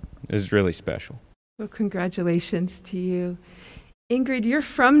 So it was really special. Well, congratulations to you. Ingrid, you're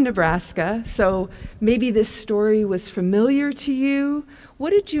from Nebraska, so maybe this story was familiar to you. What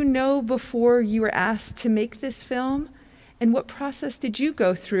did you know before you were asked to make this film? And what process did you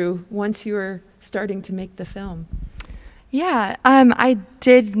go through once you were starting to make the film? Yeah, I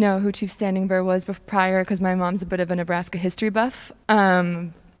did know who Chief Standing Bear was prior, because my mom's a bit of a Nebraska history buff.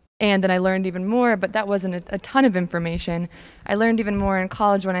 And then I learned even more, but that wasn't a ton of information. I learned even more in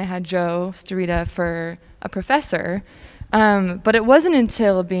college when I had Joe Starita for a professor. But it wasn't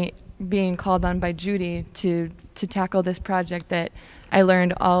until being called on by Judy to tackle this project that I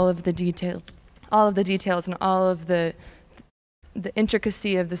learned all of the details and all of the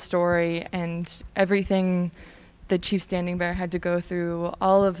intricacy of the story and everything that Chief Standing Bear had to go through,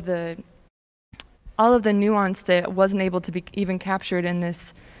 all of the nuance that wasn't able to be even captured in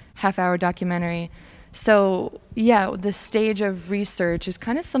this half-hour documentary. So yeah, the stage of research is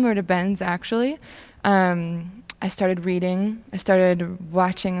kind of similar to Ben's, actually. I started reading, I started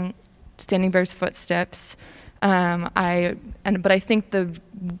watching Standing Bear's footsteps. But I think the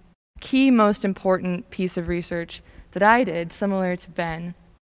key, most important piece of research that I did, similar to Ben,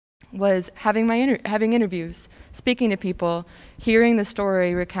 was having interviews, speaking to people, hearing the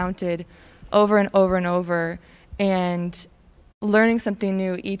story recounted over and over and over, and learning something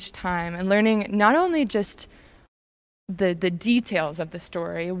new each time, and learning not only just the details of the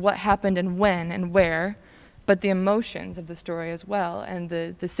story, what happened and when and where, but the emotions of the story as well, and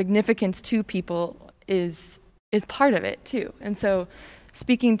the significance to people is part of it too. And so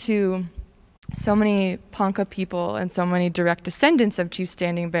speaking to so many Ponca people and so many direct descendants of Chief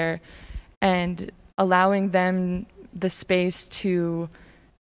Standing Bear, and allowing them the space to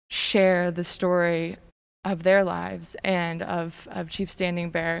share the story of their lives and of Chief Standing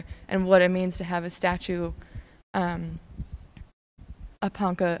Bear and what it means to have a statue of a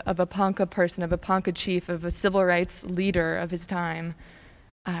Ponca person, of a Ponca chief, of a civil rights leader of his time.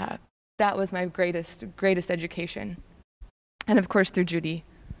 That was my greatest education. And of course through Judy.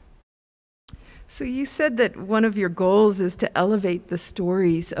 So you said that one of your goals is to elevate the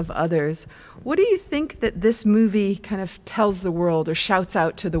stories of others. What do you think that this movie kind of tells the world or shouts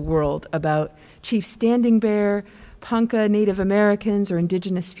out to the world about Chief Standing Bear, Ponca, Native Americans, or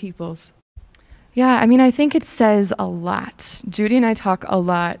indigenous peoples? Yeah, I mean, I think it says a lot. Judy and I talk a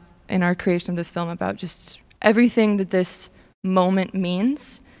lot in our creation of this film about just everything that this moment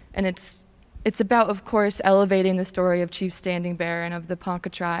means. And it's about, of course, elevating the story of Chief Standing Bear and of the Ponca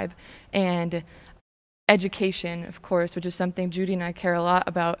tribe, and education, of course, which is something Judy and I care a lot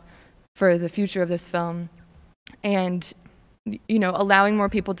about for the future of this film. And, you know, allowing more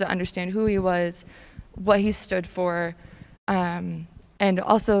people to understand who he was, what he stood for, and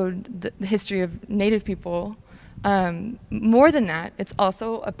also the history of Native people. More than that, it's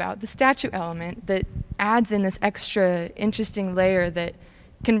also about the statue element that adds in this extra interesting layer that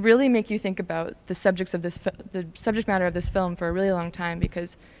can really make you think about the subject matter of this film for a really long time,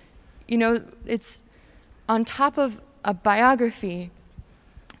 because, you know, it's on top of a biography.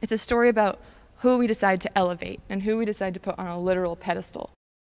 It's a story about who we decide to elevate and who we decide to put on a literal pedestal,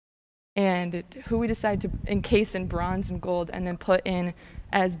 and who we decide to encase in bronze and gold and then put in,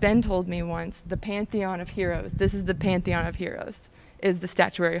 as Ben told me once, the pantheon of heroes. This is the pantheon of heroes, is the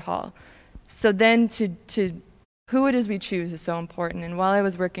statuary hall. So then to who it is we choose is so important. And while I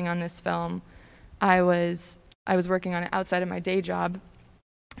was working on this film, I was working on it outside of my day job,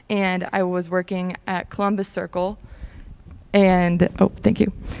 and I was working at Columbus Circle, and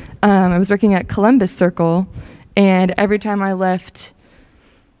I was working at Columbus Circle, and every time I left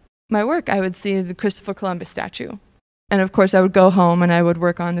my work, I would see the Christopher Columbus statue. And of course, I would go home and I would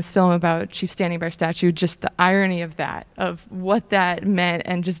work on this film about Chief Standing Bear statue, just the irony of that, of what that meant,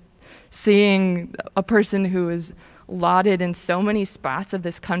 and just seeing a person who is lauded in so many spots of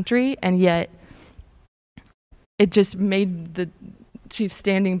this country, and yet it just made the Chief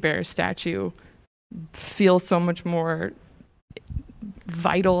Standing Bear statue feel so much more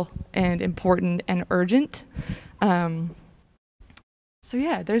vital and important and urgent. So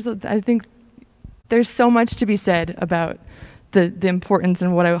yeah, I think there's so much to be said about the importance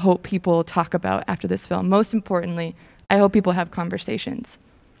and what I hope people talk about after this film. Most importantly, I hope people have conversations.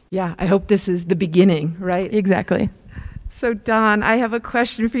 Yeah, I hope this is the beginning, right? Exactly. So Don, I have a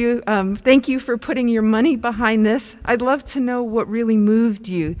question for you. Thank you for putting your money behind this. I'd love to know what really moved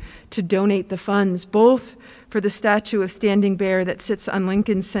you to donate the funds, both for the statue of Standing Bear that sits on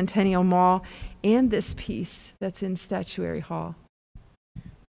Lincoln's Centennial Mall and this piece that's in Statuary Hall.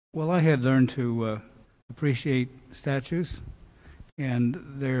 Well, I had learned to appreciate statues and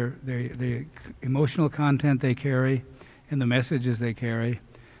the emotional content they carry and the messages they carry.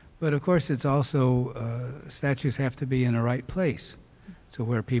 But of course, it's also, statues have to be in the right place, so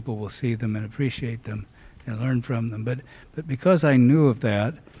where people will see them and appreciate them and learn from them. But because I knew of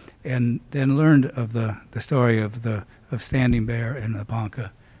that, and then learned of the story of Standing Bear and the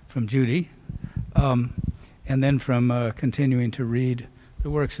Ponca from Judy, and then from continuing to read the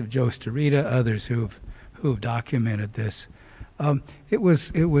works of Joe Starita, others who've documented this,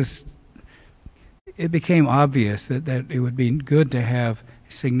 it became obvious that it would be good to have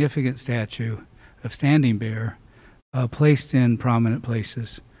a significant statue of Standing Bear placed in prominent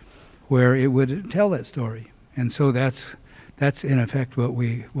places where it would tell that story. And so that's in effect what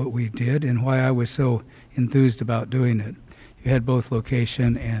we did, and why I was so enthused about doing it. You had both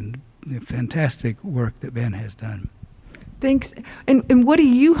location and the fantastic work that Ben has done. Thanks. And what do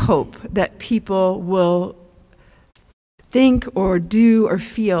you hope that people will think or do or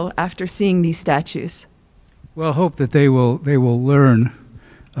feel after seeing these statues? Well, hope that they will learn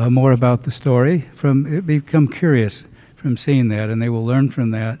more about the story, become curious from seeing that, and they will learn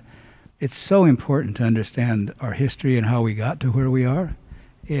from that. It's so important to understand our history and how we got to where we are,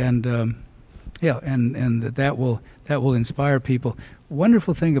 and that will inspire people.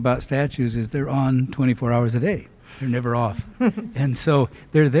 Wonderful thing about statues is they're on 24 hours a day. They're never off, and so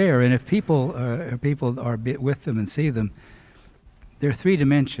they're there. And if people are with them and see them, they're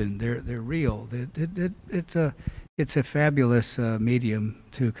three-dimensional. They're real. It's a fabulous medium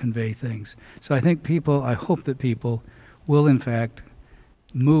to convey things. So I hope that people will in fact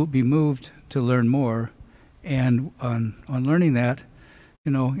be moved to learn more, and on learning that,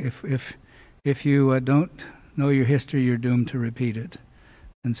 if you don't know your history, you're doomed to repeat it.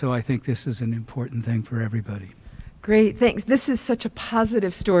 And so I think this is an important thing for everybody. Great, thanks. This is such a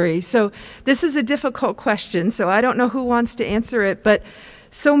positive story. So this is a difficult question, so I don't know who wants to answer it, but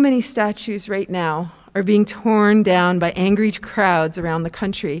so many statues right now are being torn down by angry crowds around the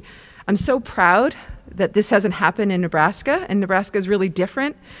country. I'm so proud that this hasn't happened in Nebraska, and Nebraska is really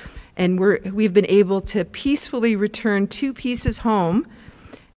different, and we've been able to peacefully return 2 pieces home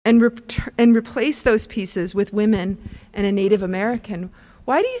and replace those pieces with women and a Native American.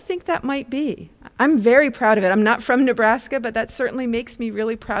 Why do you think that might be? I'm very proud of it. I'm not from Nebraska, but that certainly makes me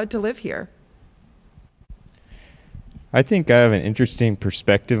really proud to live here. I think I have an interesting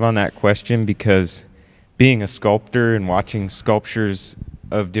perspective on that question, because being a sculptor and watching sculptures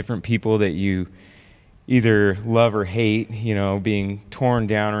of different people that you either love or hate, being torn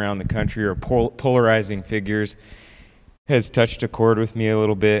down around the country, or polarizing figures, has touched a chord with me a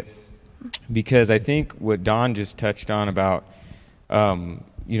little bit, because I think what Don just touched on about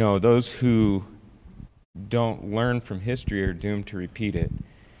those who don't learn from history are doomed to repeat it.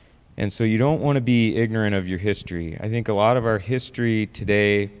 And so you don't want to be ignorant of your history. I think a lot of our history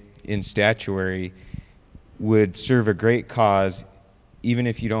today in statuary would serve a great cause, even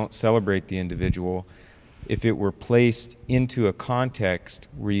if you don't celebrate the individual, if it were placed into a context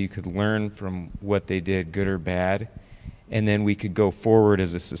where you could learn from what they did, good or bad, and then we could go forward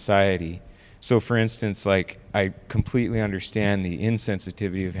as a society. So for instance, I completely understand the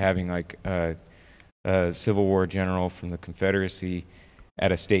insensitivity of having a Civil War general from the Confederacy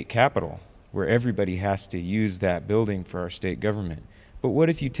at a state capitol, where everybody has to use that building for our state government. But what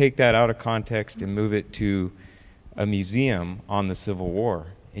if you take that out of context and move it to a museum on the Civil War,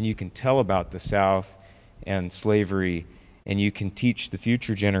 and you can tell about the South and slavery, and you can teach the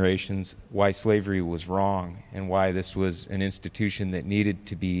future generations why slavery was wrong and why this was an institution that needed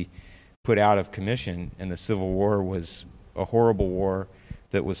to be put out of commission, and the Civil War was a horrible war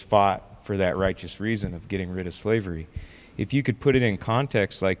that was fought for that righteous reason of getting rid of slavery. If you could put it in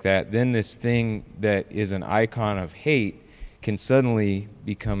context like that, then this thing that is an icon of hate can suddenly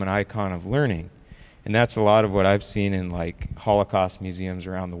become an icon of learning. And that's a lot of what I've seen in Holocaust museums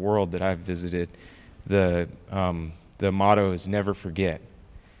around the world that I've visited. The motto is never forget.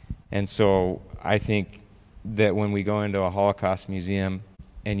 And so I think that when we go into a Holocaust museum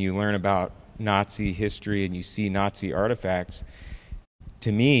and you learn about Nazi history and you see Nazi artifacts,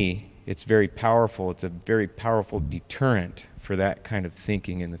 to me, it's very powerful. It's a very powerful deterrent for that kind of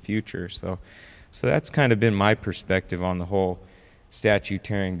thinking in the future. So So that's kind of been my perspective on the whole statue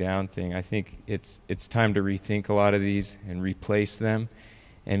tearing down thing. I think it's time to rethink a lot of these and replace them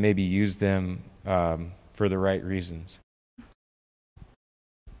and maybe use them for the right reasons.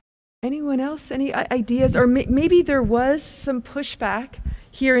 Anyone else? Any ideas? Or maybe there was some pushback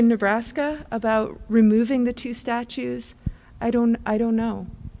here in Nebraska about removing the two statues. I don't know.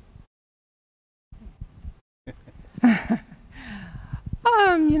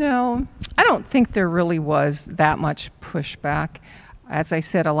 You know, I don't think there really was that much pushback. As I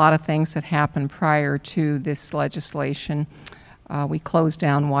said, a lot of things that happened prior to this legislation. We closed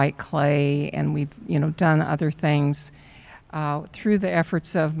down White Clay, and we've, done other things through the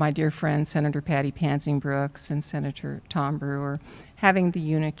efforts of my dear friend Senator Patty Pansing Brooks and Senator Tom Brewer, having the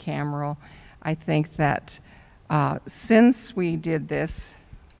unicameral. I think that since we did this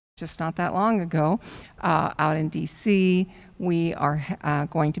just not that long ago out in D.C., we are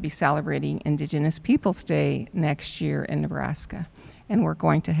going to be celebrating Indigenous Peoples Day next year in Nebraska, and we're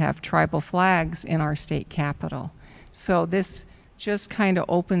going to have tribal flags in our state capitol. So this just kind of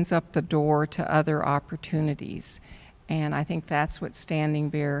opens up the door to other opportunities, and I think that's what Standing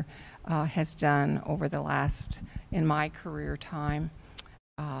Bear has done over the last, in my career time.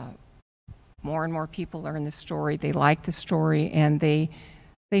 More and more people learn the story, they like the story, and they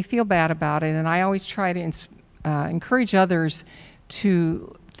feel bad about it, and I always try to encourage others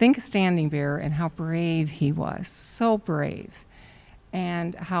to think of Standing Bear and how brave he was, so brave,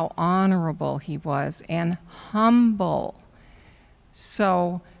 and how honorable he was, and humble.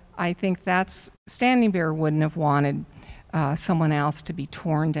 So I think that's, Standing Bear wouldn't have wanted someone else to be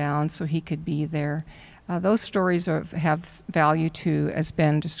torn down so he could be there. Those stories have value too, as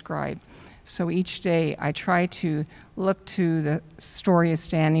Ben described. So each day I try to look to the story of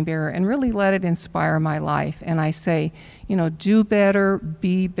Standing Bear and really let it inspire my life. And I say, do better,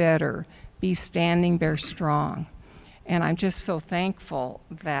 be Standing Bear strong. And I'm just so thankful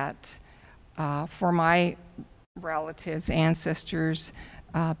that for my relatives, ancestors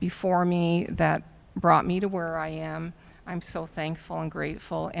before me that brought me to where I am, I'm so thankful and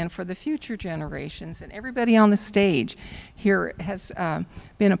grateful. And for the future generations and everybody on the stage here has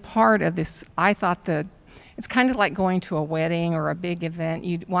been a part of this. I thought it's kind of like going to a wedding or a big event.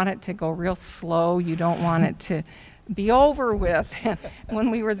 You want it to go real slow. You don't want it to be over with. When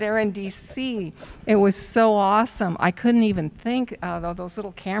we were there in D.C., it was so awesome. I couldn't even think, those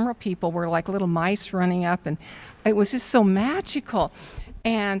little camera people were like little mice running up, and it was just so magical.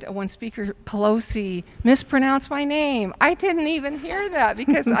 And when Speaker Pelosi mispronounced my name, I didn't even hear that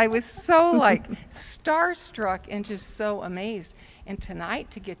because I was so like starstruck and just so amazed. And tonight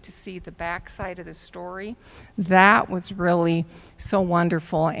to get to see the backside of the story, that was really so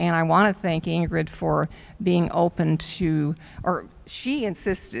wonderful. And I want to thank Ingrid for being open to, or she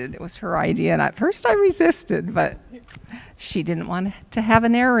insisted, it was her idea. And at first I resisted, but she didn't want to have a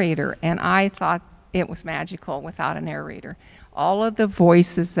narrator. And I thought it was magical without a narrator. All of the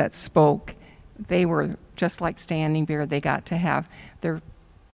voices that spoke, they were just like Standing Bear. They got to have their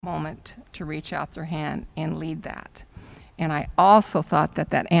moment to reach out their hand and lead that. And I also thought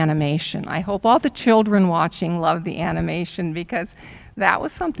that animation, I hope all the children watching loved the animation, because that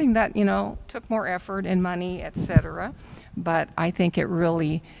was something that, took more effort and money, etc. But I think it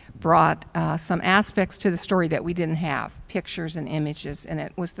really brought some aspects to the story that we didn't have, pictures and images, and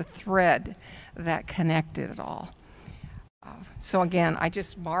it was the thread that connected it all. So again, I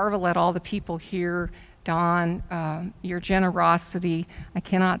just marvel at all the people here. Don, your generosity, I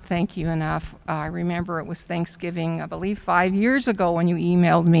cannot thank you enough. I remember it was Thanksgiving, I believe 5 years ago, when you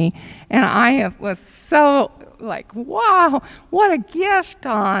emailed me, and I was so like, wow, what a gift,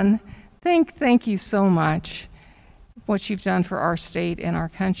 Don. Thank you so much. What you've done for our state and our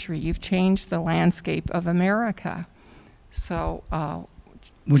country. You've changed the landscape of America. So, well,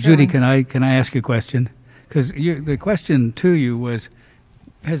 Judy, can I ask you a question? Because the question to you was,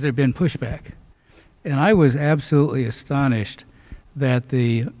 has there been pushback? And I was absolutely astonished that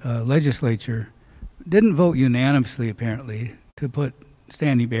the legislature didn't vote unanimously, apparently, to put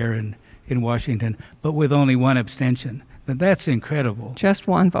Standing Bear in Washington, but with only one abstention. That's incredible. Just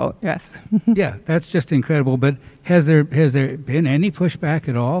one vote, yes. Yeah, that's just incredible. But has there been any pushback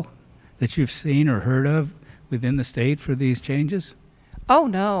at all that you've seen or heard of within the state for these changes? Oh,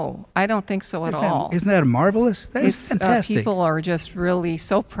 no, I don't think so at all. Isn't that marvelous? That's fantastic. People are just really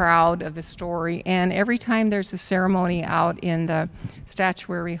so proud of the story. And every time there's a ceremony out in the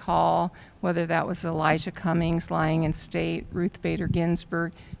Statuary Hall, whether that was Elijah Cummings lying in state, Ruth Bader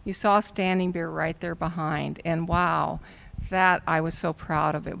Ginsburg, you saw Standing Bear right there behind. And wow, that I was so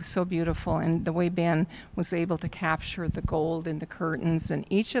proud of. It was so beautiful, and the way Ben was able to capture the gold in the curtains, and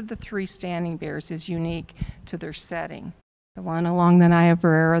each of the 3 standing bears is unique to their setting. The one along the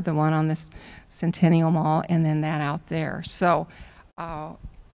Niobrara, the one on this Centennial Mall, and then that out there. So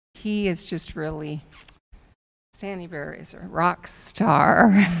he is just really, Standing Bear is a rock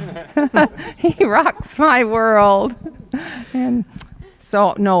star. He rocks my world. And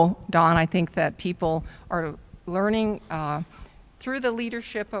so, no, Dawn, I think that people are learning through the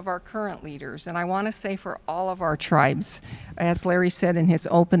leadership of our current leaders. And I want to say for all of our tribes, as Larry said in his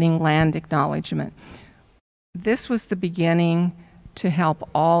opening land acknowledgement, this was the beginning to help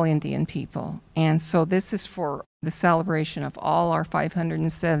all Indian people. And so this is for the celebration of all our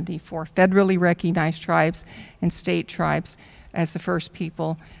 574 federally recognized tribes and state tribes as the first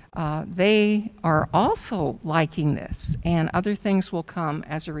people. They are also liking this, and other things will come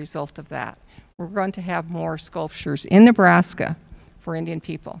as a result of that. We're going to have more sculptures in Nebraska for Indian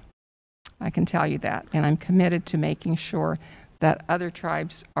people. I can tell you that, and I'm committed to making sure that other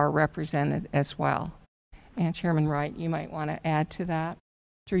tribes are represented as well. And Chairman Wright, you might want to add to that.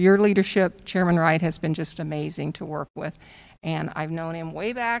 Through your leadership, Chairman Wright has been just amazing to work with. And I've known him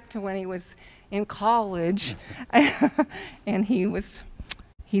way back to when he was in college. And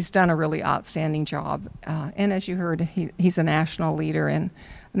he's done a really outstanding job. And as you heard, he's a national leader. And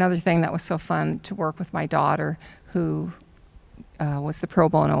another thing that was so fun to work with my daughter, who was the pro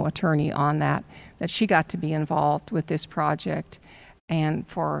bono attorney on that she got to be involved with this project. And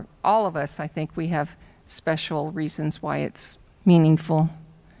for all of us, I think we have special reasons why it's meaningful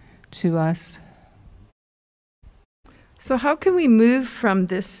to us. So how can we move from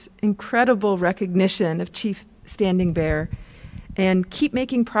this incredible recognition of Chief Standing Bear and keep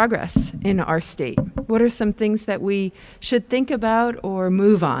making progress in our state? What are some things that we should think about or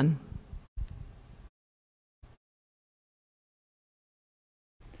move on?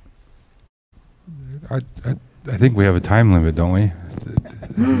 I think we have a time limit, don't we?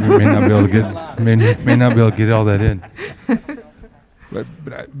 We may not be able to get may not be able to get all that in.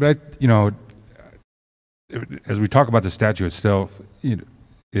 But you know, as we talk about the statue itself,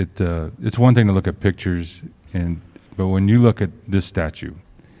 it's one thing to look at pictures, but when you look at this statue,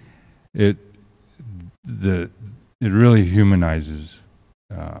 it really humanizes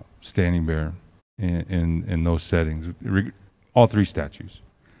Standing Bear in those settings. All 3 statues.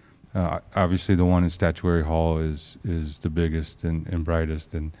 Obviously, the one in Statuary Hall is the biggest and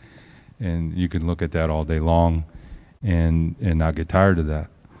brightest, and you can look at that all day long and not get tired of that.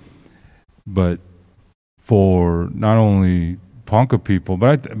 But for not only Ponca people,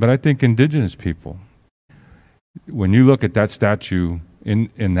 but I think indigenous people, when you look at that statue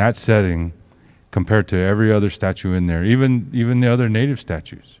in that setting compared to every other statue in there, even the other native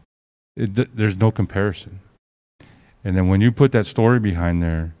statues, there's no comparison. And then when you put that story behind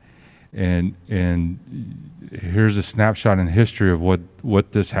there, and here's a snapshot in history of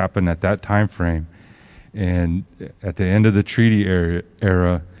what this happened at that time frame, and at the end of the treaty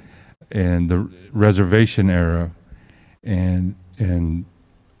era and the reservation era, and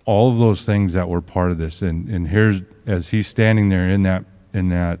all of those things that were part of this, and here's, as he's standing there in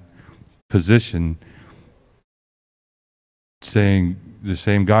that position, saying the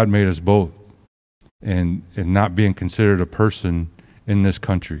same God made us both, and not being considered a person in this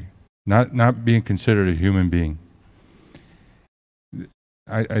country. Not being considered a human being.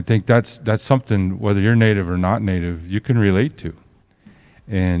 I think that's something, whether you're native or not native, you can relate to.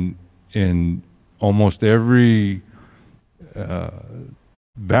 And in almost every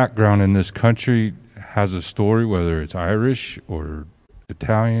background in this country has a story, whether it's Irish or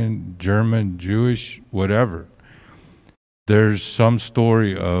Italian, German, Jewish, whatever. There's some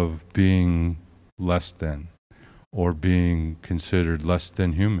story of being less than, or being considered less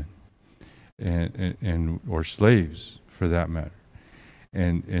than human. And or slaves, for that matter.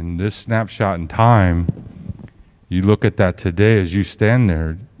 And in this snapshot in time, you look at that today as you stand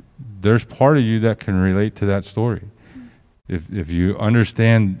there, there's part of you that can relate to that story. If you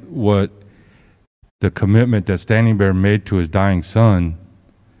understand what the commitment that Standing Bear made to his dying son,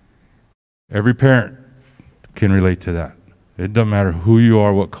 every parent can relate to that. It doesn't matter who you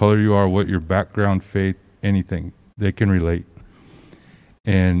are, what color you are, what your background, faith, anything, they can relate.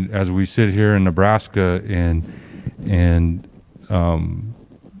 And as we sit here in Nebraska and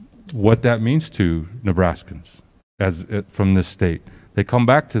what that means to Nebraskans from this state, they come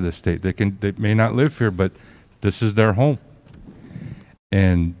back to this state. They may not live here, but this is their home.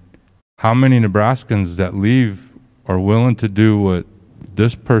 And how many Nebraskans that leave are willing to do what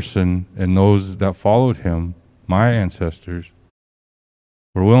this person and those that followed him, my ancestors,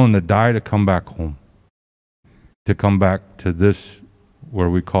 were willing to die to come back home? to come back to this, where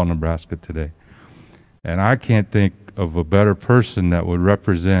we call Nebraska today. And I can't think of a better person that would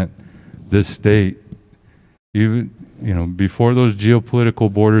represent this state, even, you know, before those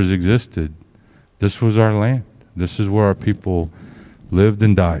geopolitical borders existed. This was our land. This is where our people lived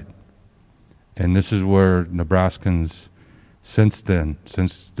and died. And this is where Nebraskans since then,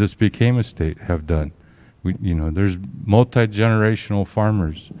 since this became a state, have done. You know, there's multi-generational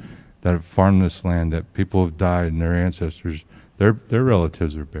farmers that have farmed this land, that people have died and their ancestors, their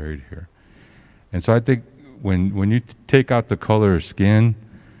relatives are buried here. And so I think when you take out the color of skin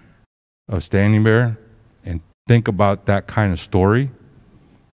of Standing Bear and think about that kind of story,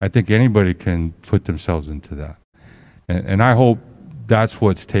 I think anybody can put themselves into that. And I hope that's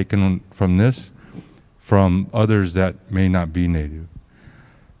what's taken from this, from others that may not be Native.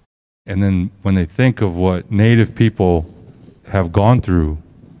 And then when they think of what Native people have gone through,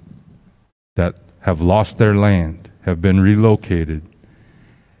 that have lost their land, have been relocated,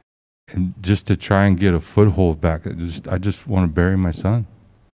 and just to try and get a foothold back, I just want to bury my son.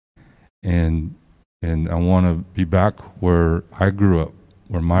 And I want to be back where I grew up,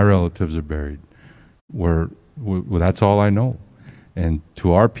 where my relatives are buried, where that's all I know. And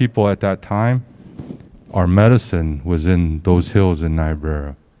to our people at that time, our medicine was in those hills in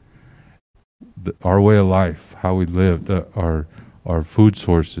Niobrara. Our way of life, how we lived, our food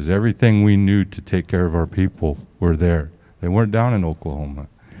sources, everything we knew to take care of our people were there. They weren't down in Oklahoma.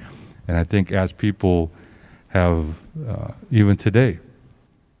 And I think as people have, even today,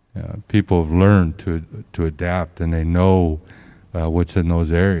 people have learned to adapt, and they know what's in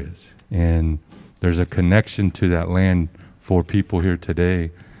those areas. And there's a connection to that land for people here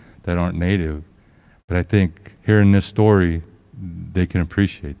today that aren't Native. But I think hearing this story, they can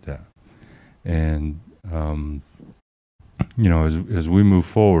appreciate that. And you know, as we move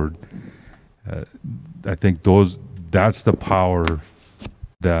forward, I think that's the power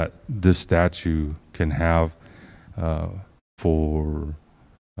that this statue can have for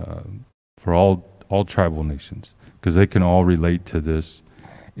all tribal nations, because they can all relate to this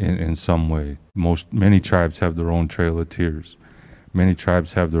in some way. Many tribes have their own Trail of Tears. Many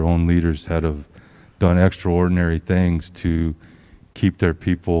tribes have their own leaders that have done extraordinary things to keep their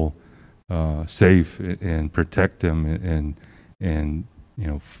people safe and protect them, and you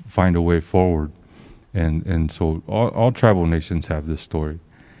know, find a way forward. And so all tribal nations have this story,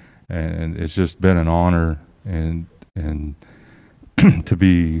 and it's just been an honor and to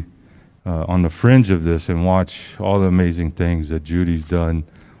be on the fringe of this and watch all the amazing things that Judy's done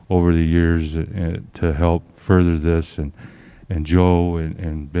over the years to help further this, and Joe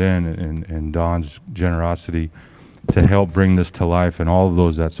and Ben and Don's generosity to help bring this to life, and all of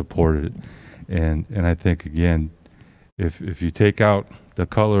those that supported it. And I think, again, if you take out the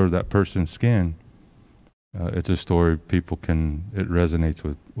color of that person's skin, it's a story it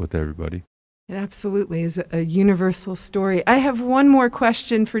resonates with everybody. It absolutely is a universal story. I have one more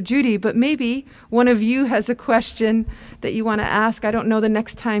question for Judy, but maybe one of you has a question that you want to ask. I don't know the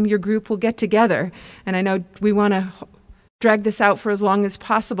next time your group will get together. And I know we want to drag this out for as long as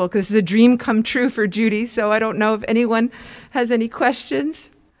possible, because this is a dream come true for Judy. So I don't know if anyone has any questions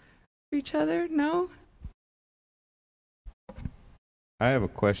for each other. No? I have a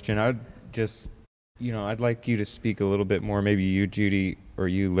question. I'd like you to speak a little bit more, maybe you, Judy, or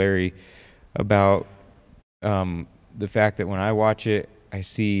you, Larry, about the fact that when I watch it, I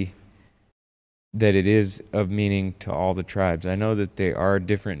see that it is of meaning to all the tribes. I know that they are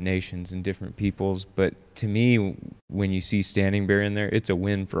different nations and different peoples, but to me, when you see Standing Bear in there, it's a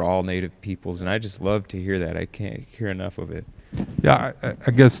win for all Native peoples, and I just love to hear that. I can't hear enough of it. Yeah,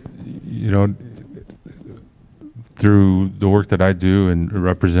 I guess, you know, through the work that I do and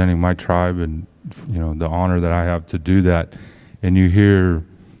representing my tribe, and you know, the honor that I have to do that, and you hear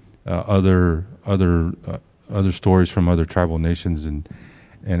other stories from other tribal nations, and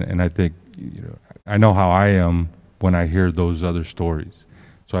I think, you know, I know how I am when I hear those other stories.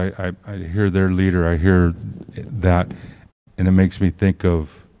 So I hear their leader, I hear that, and it makes me think of,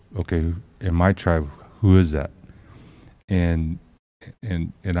 okay, in my tribe, who is that? And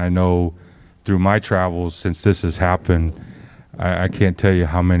I know through my travels, since this has happened, I can't tell you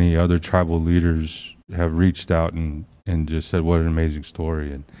how many other tribal leaders have reached out and just said, what an amazing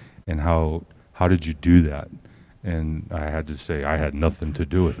story, and how did you do that? And I had to say I had nothing to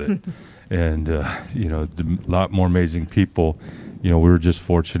do with it. And you know, a lot more amazing people. You know, we were just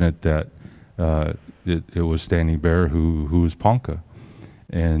fortunate that it was Standing Bear who was Ponca,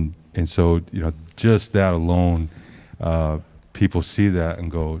 and so, you know, just that alone, people see that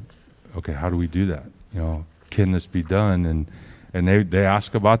and go, okay, how do we do that? You know, can this be done? And they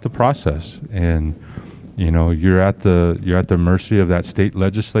ask about the process, and you know, you're at the mercy of that state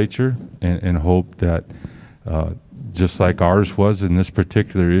legislature, and hope that just like ours was in this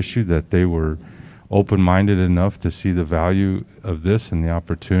particular issue, that they were open-minded enough to see the value of this and the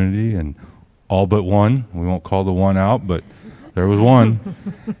opportunity. And all but one, we won't call the one out, but there was one.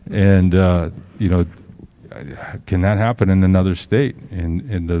 And you know, can that happen in another state?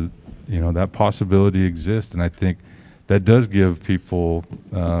 And the, you know, that possibility exists, and I think that does give people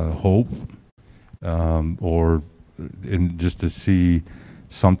hope, or in just to see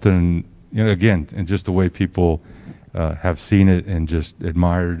something, you know, again, and just the way people have seen it and just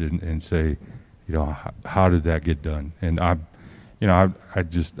admired and say, you know, how did that get done? And I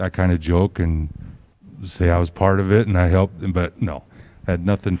kind of joke and say I was part of it and I helped, but no, had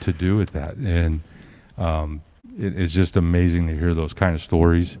nothing to do with that. And it's just amazing to hear those kind of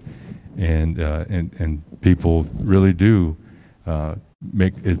stories, and people really do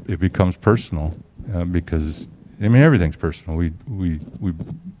make it becomes personal, because I mean everything's personal. We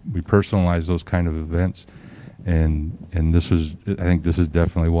personalize those kind of events, and I think this is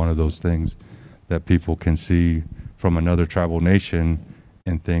definitely one of those things that people can see from another tribal nation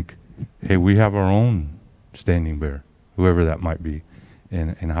and think, hey, we have our own Standing Bear, whoever that might be,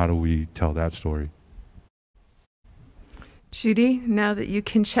 and how do we tell that story? Judy, now that you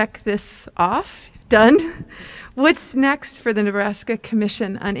can check this off, done, what's next for the Nebraska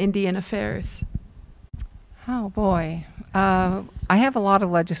Commission on Indian Affairs? Oh boy, I have a lot of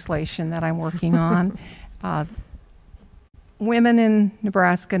legislation that I'm working on. Women in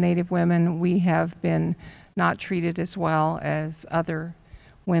Nebraska, Native women, we have been not treated as well as other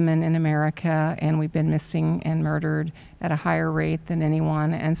women in America, and we've been missing and murdered at a higher rate than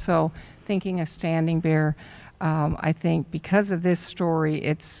anyone. And so thinking of Standing Bear, I think because of this story,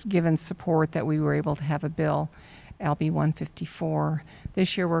 it's given support that we were able to have a bill, LB 154.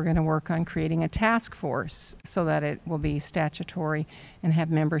 This year we're going to work on creating a task force so that it will be statutory and have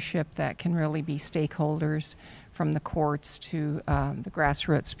membership that can really be stakeholders, from the courts to the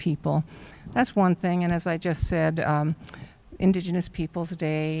grassroots people. That's one thing. And as I just said, Indigenous Peoples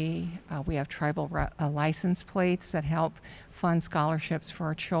Day, we have tribal license plates that help fund scholarships for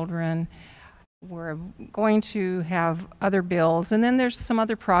our children. We're going to have other bills, and then there's some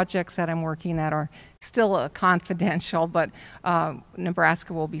other projects that I'm working that are still confidential, but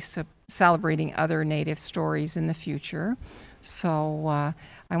Nebraska will be celebrating other Native stories in the future. So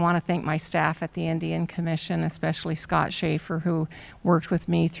I want to thank my staff at the Indian Commission, especially Scott Schaefer, who worked with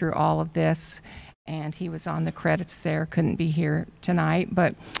me through all of this, and he was on the credits there, couldn't be here tonight,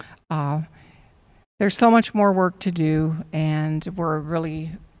 but there's so much more work to do, and we're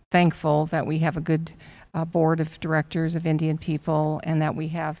really thankful that we have a good board of directors of Indian people, and that we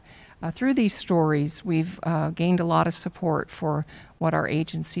have, through these stories, we've gained a lot of support for what our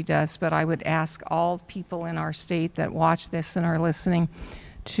agency does. But I would ask all people in our state that watch this and are listening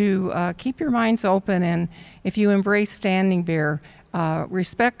to keep your minds open, and if you embrace Standing Bear,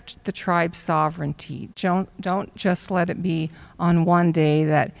 respect the tribe's sovereignty. Don't just let it be on one day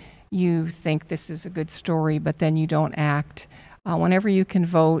that you think this is a good story, but then you don't act. Whenever you can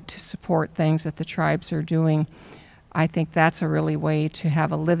vote to support things that the tribes are doing, I think that's a really way to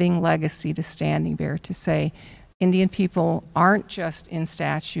have a living legacy to Standing Bear, to say Indian people aren't just in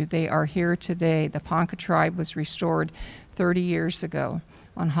statue, they are here today. The Ponca tribe was restored 30 years ago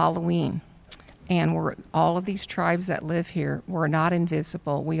on Halloween. And all of these tribes that live here, we're not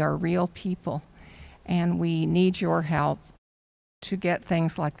invisible. We are real people. And we need your help to get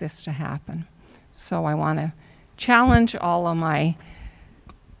things like this to happen. So I want to challenge all of my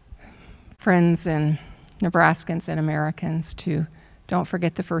friends and Nebraskans and Americans to don't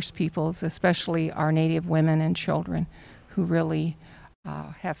forget the First Peoples, especially our Native women and children who really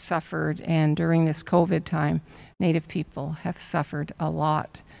have suffered. And during this COVID time, Native people have suffered a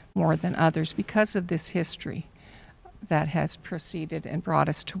lot more than others because of this history that has proceeded and brought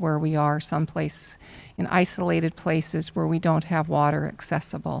us to where we are, someplace in isolated places where we don't have water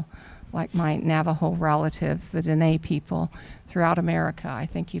accessible, like my Navajo relatives, the Dene people throughout America. I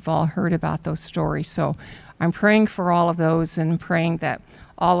think you've all heard about those stories. So I'm praying for all of those and praying that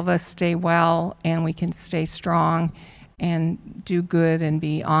all of us stay well and we can stay strong and do good and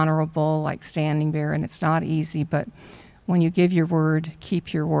be honorable like Standing Bear. And it's not easy, but when you give your word,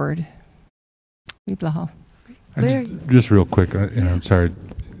 keep your word. Wiblaho. Just real quick, and I'm sorry,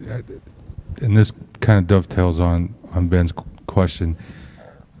 and this kind of dovetails on Ben's question.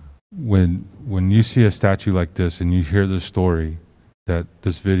 When you see a statue like this and you hear the story that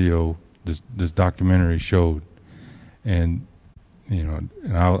this video, this documentary showed, and you know,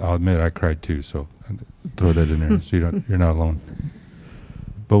 and I'll admit I cried too, so throw that in there so you're not alone.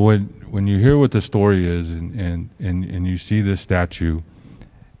 But when you hear what the story is and you see this statue,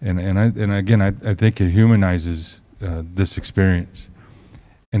 and again, I think it humanizes this experience.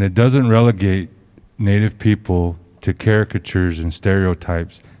 And it doesn't relegate Native people to caricatures and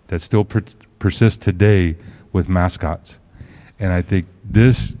stereotypes that still persist today with mascots. And I think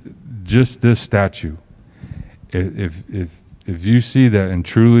just this statue, if you see that and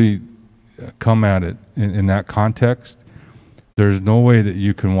truly come at it in that context, there's no way that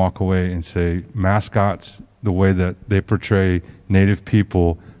you can walk away and say mascots, the way that they portray Native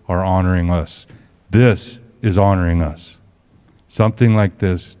people, are honoring us. This is honoring us. Something like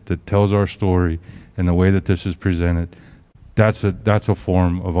this that tells our story and the way that this is presented, that's a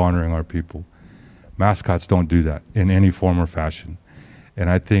form of honoring our people. Mascots don't do that in any form or fashion. And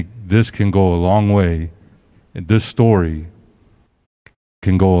I think this can go a long way, this story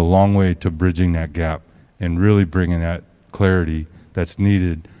can go a long way to bridging that gap and really bringing that clarity that's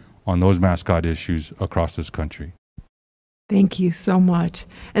needed on those mascot issues across this country. Thank you so much.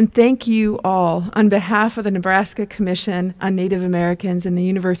 And thank you all on behalf of the Nebraska Commission on Native Americans and the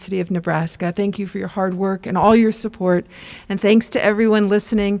University of Nebraska. Thank you for your hard work and all your support. And thanks to everyone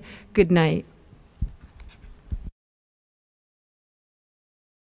listening. Good night.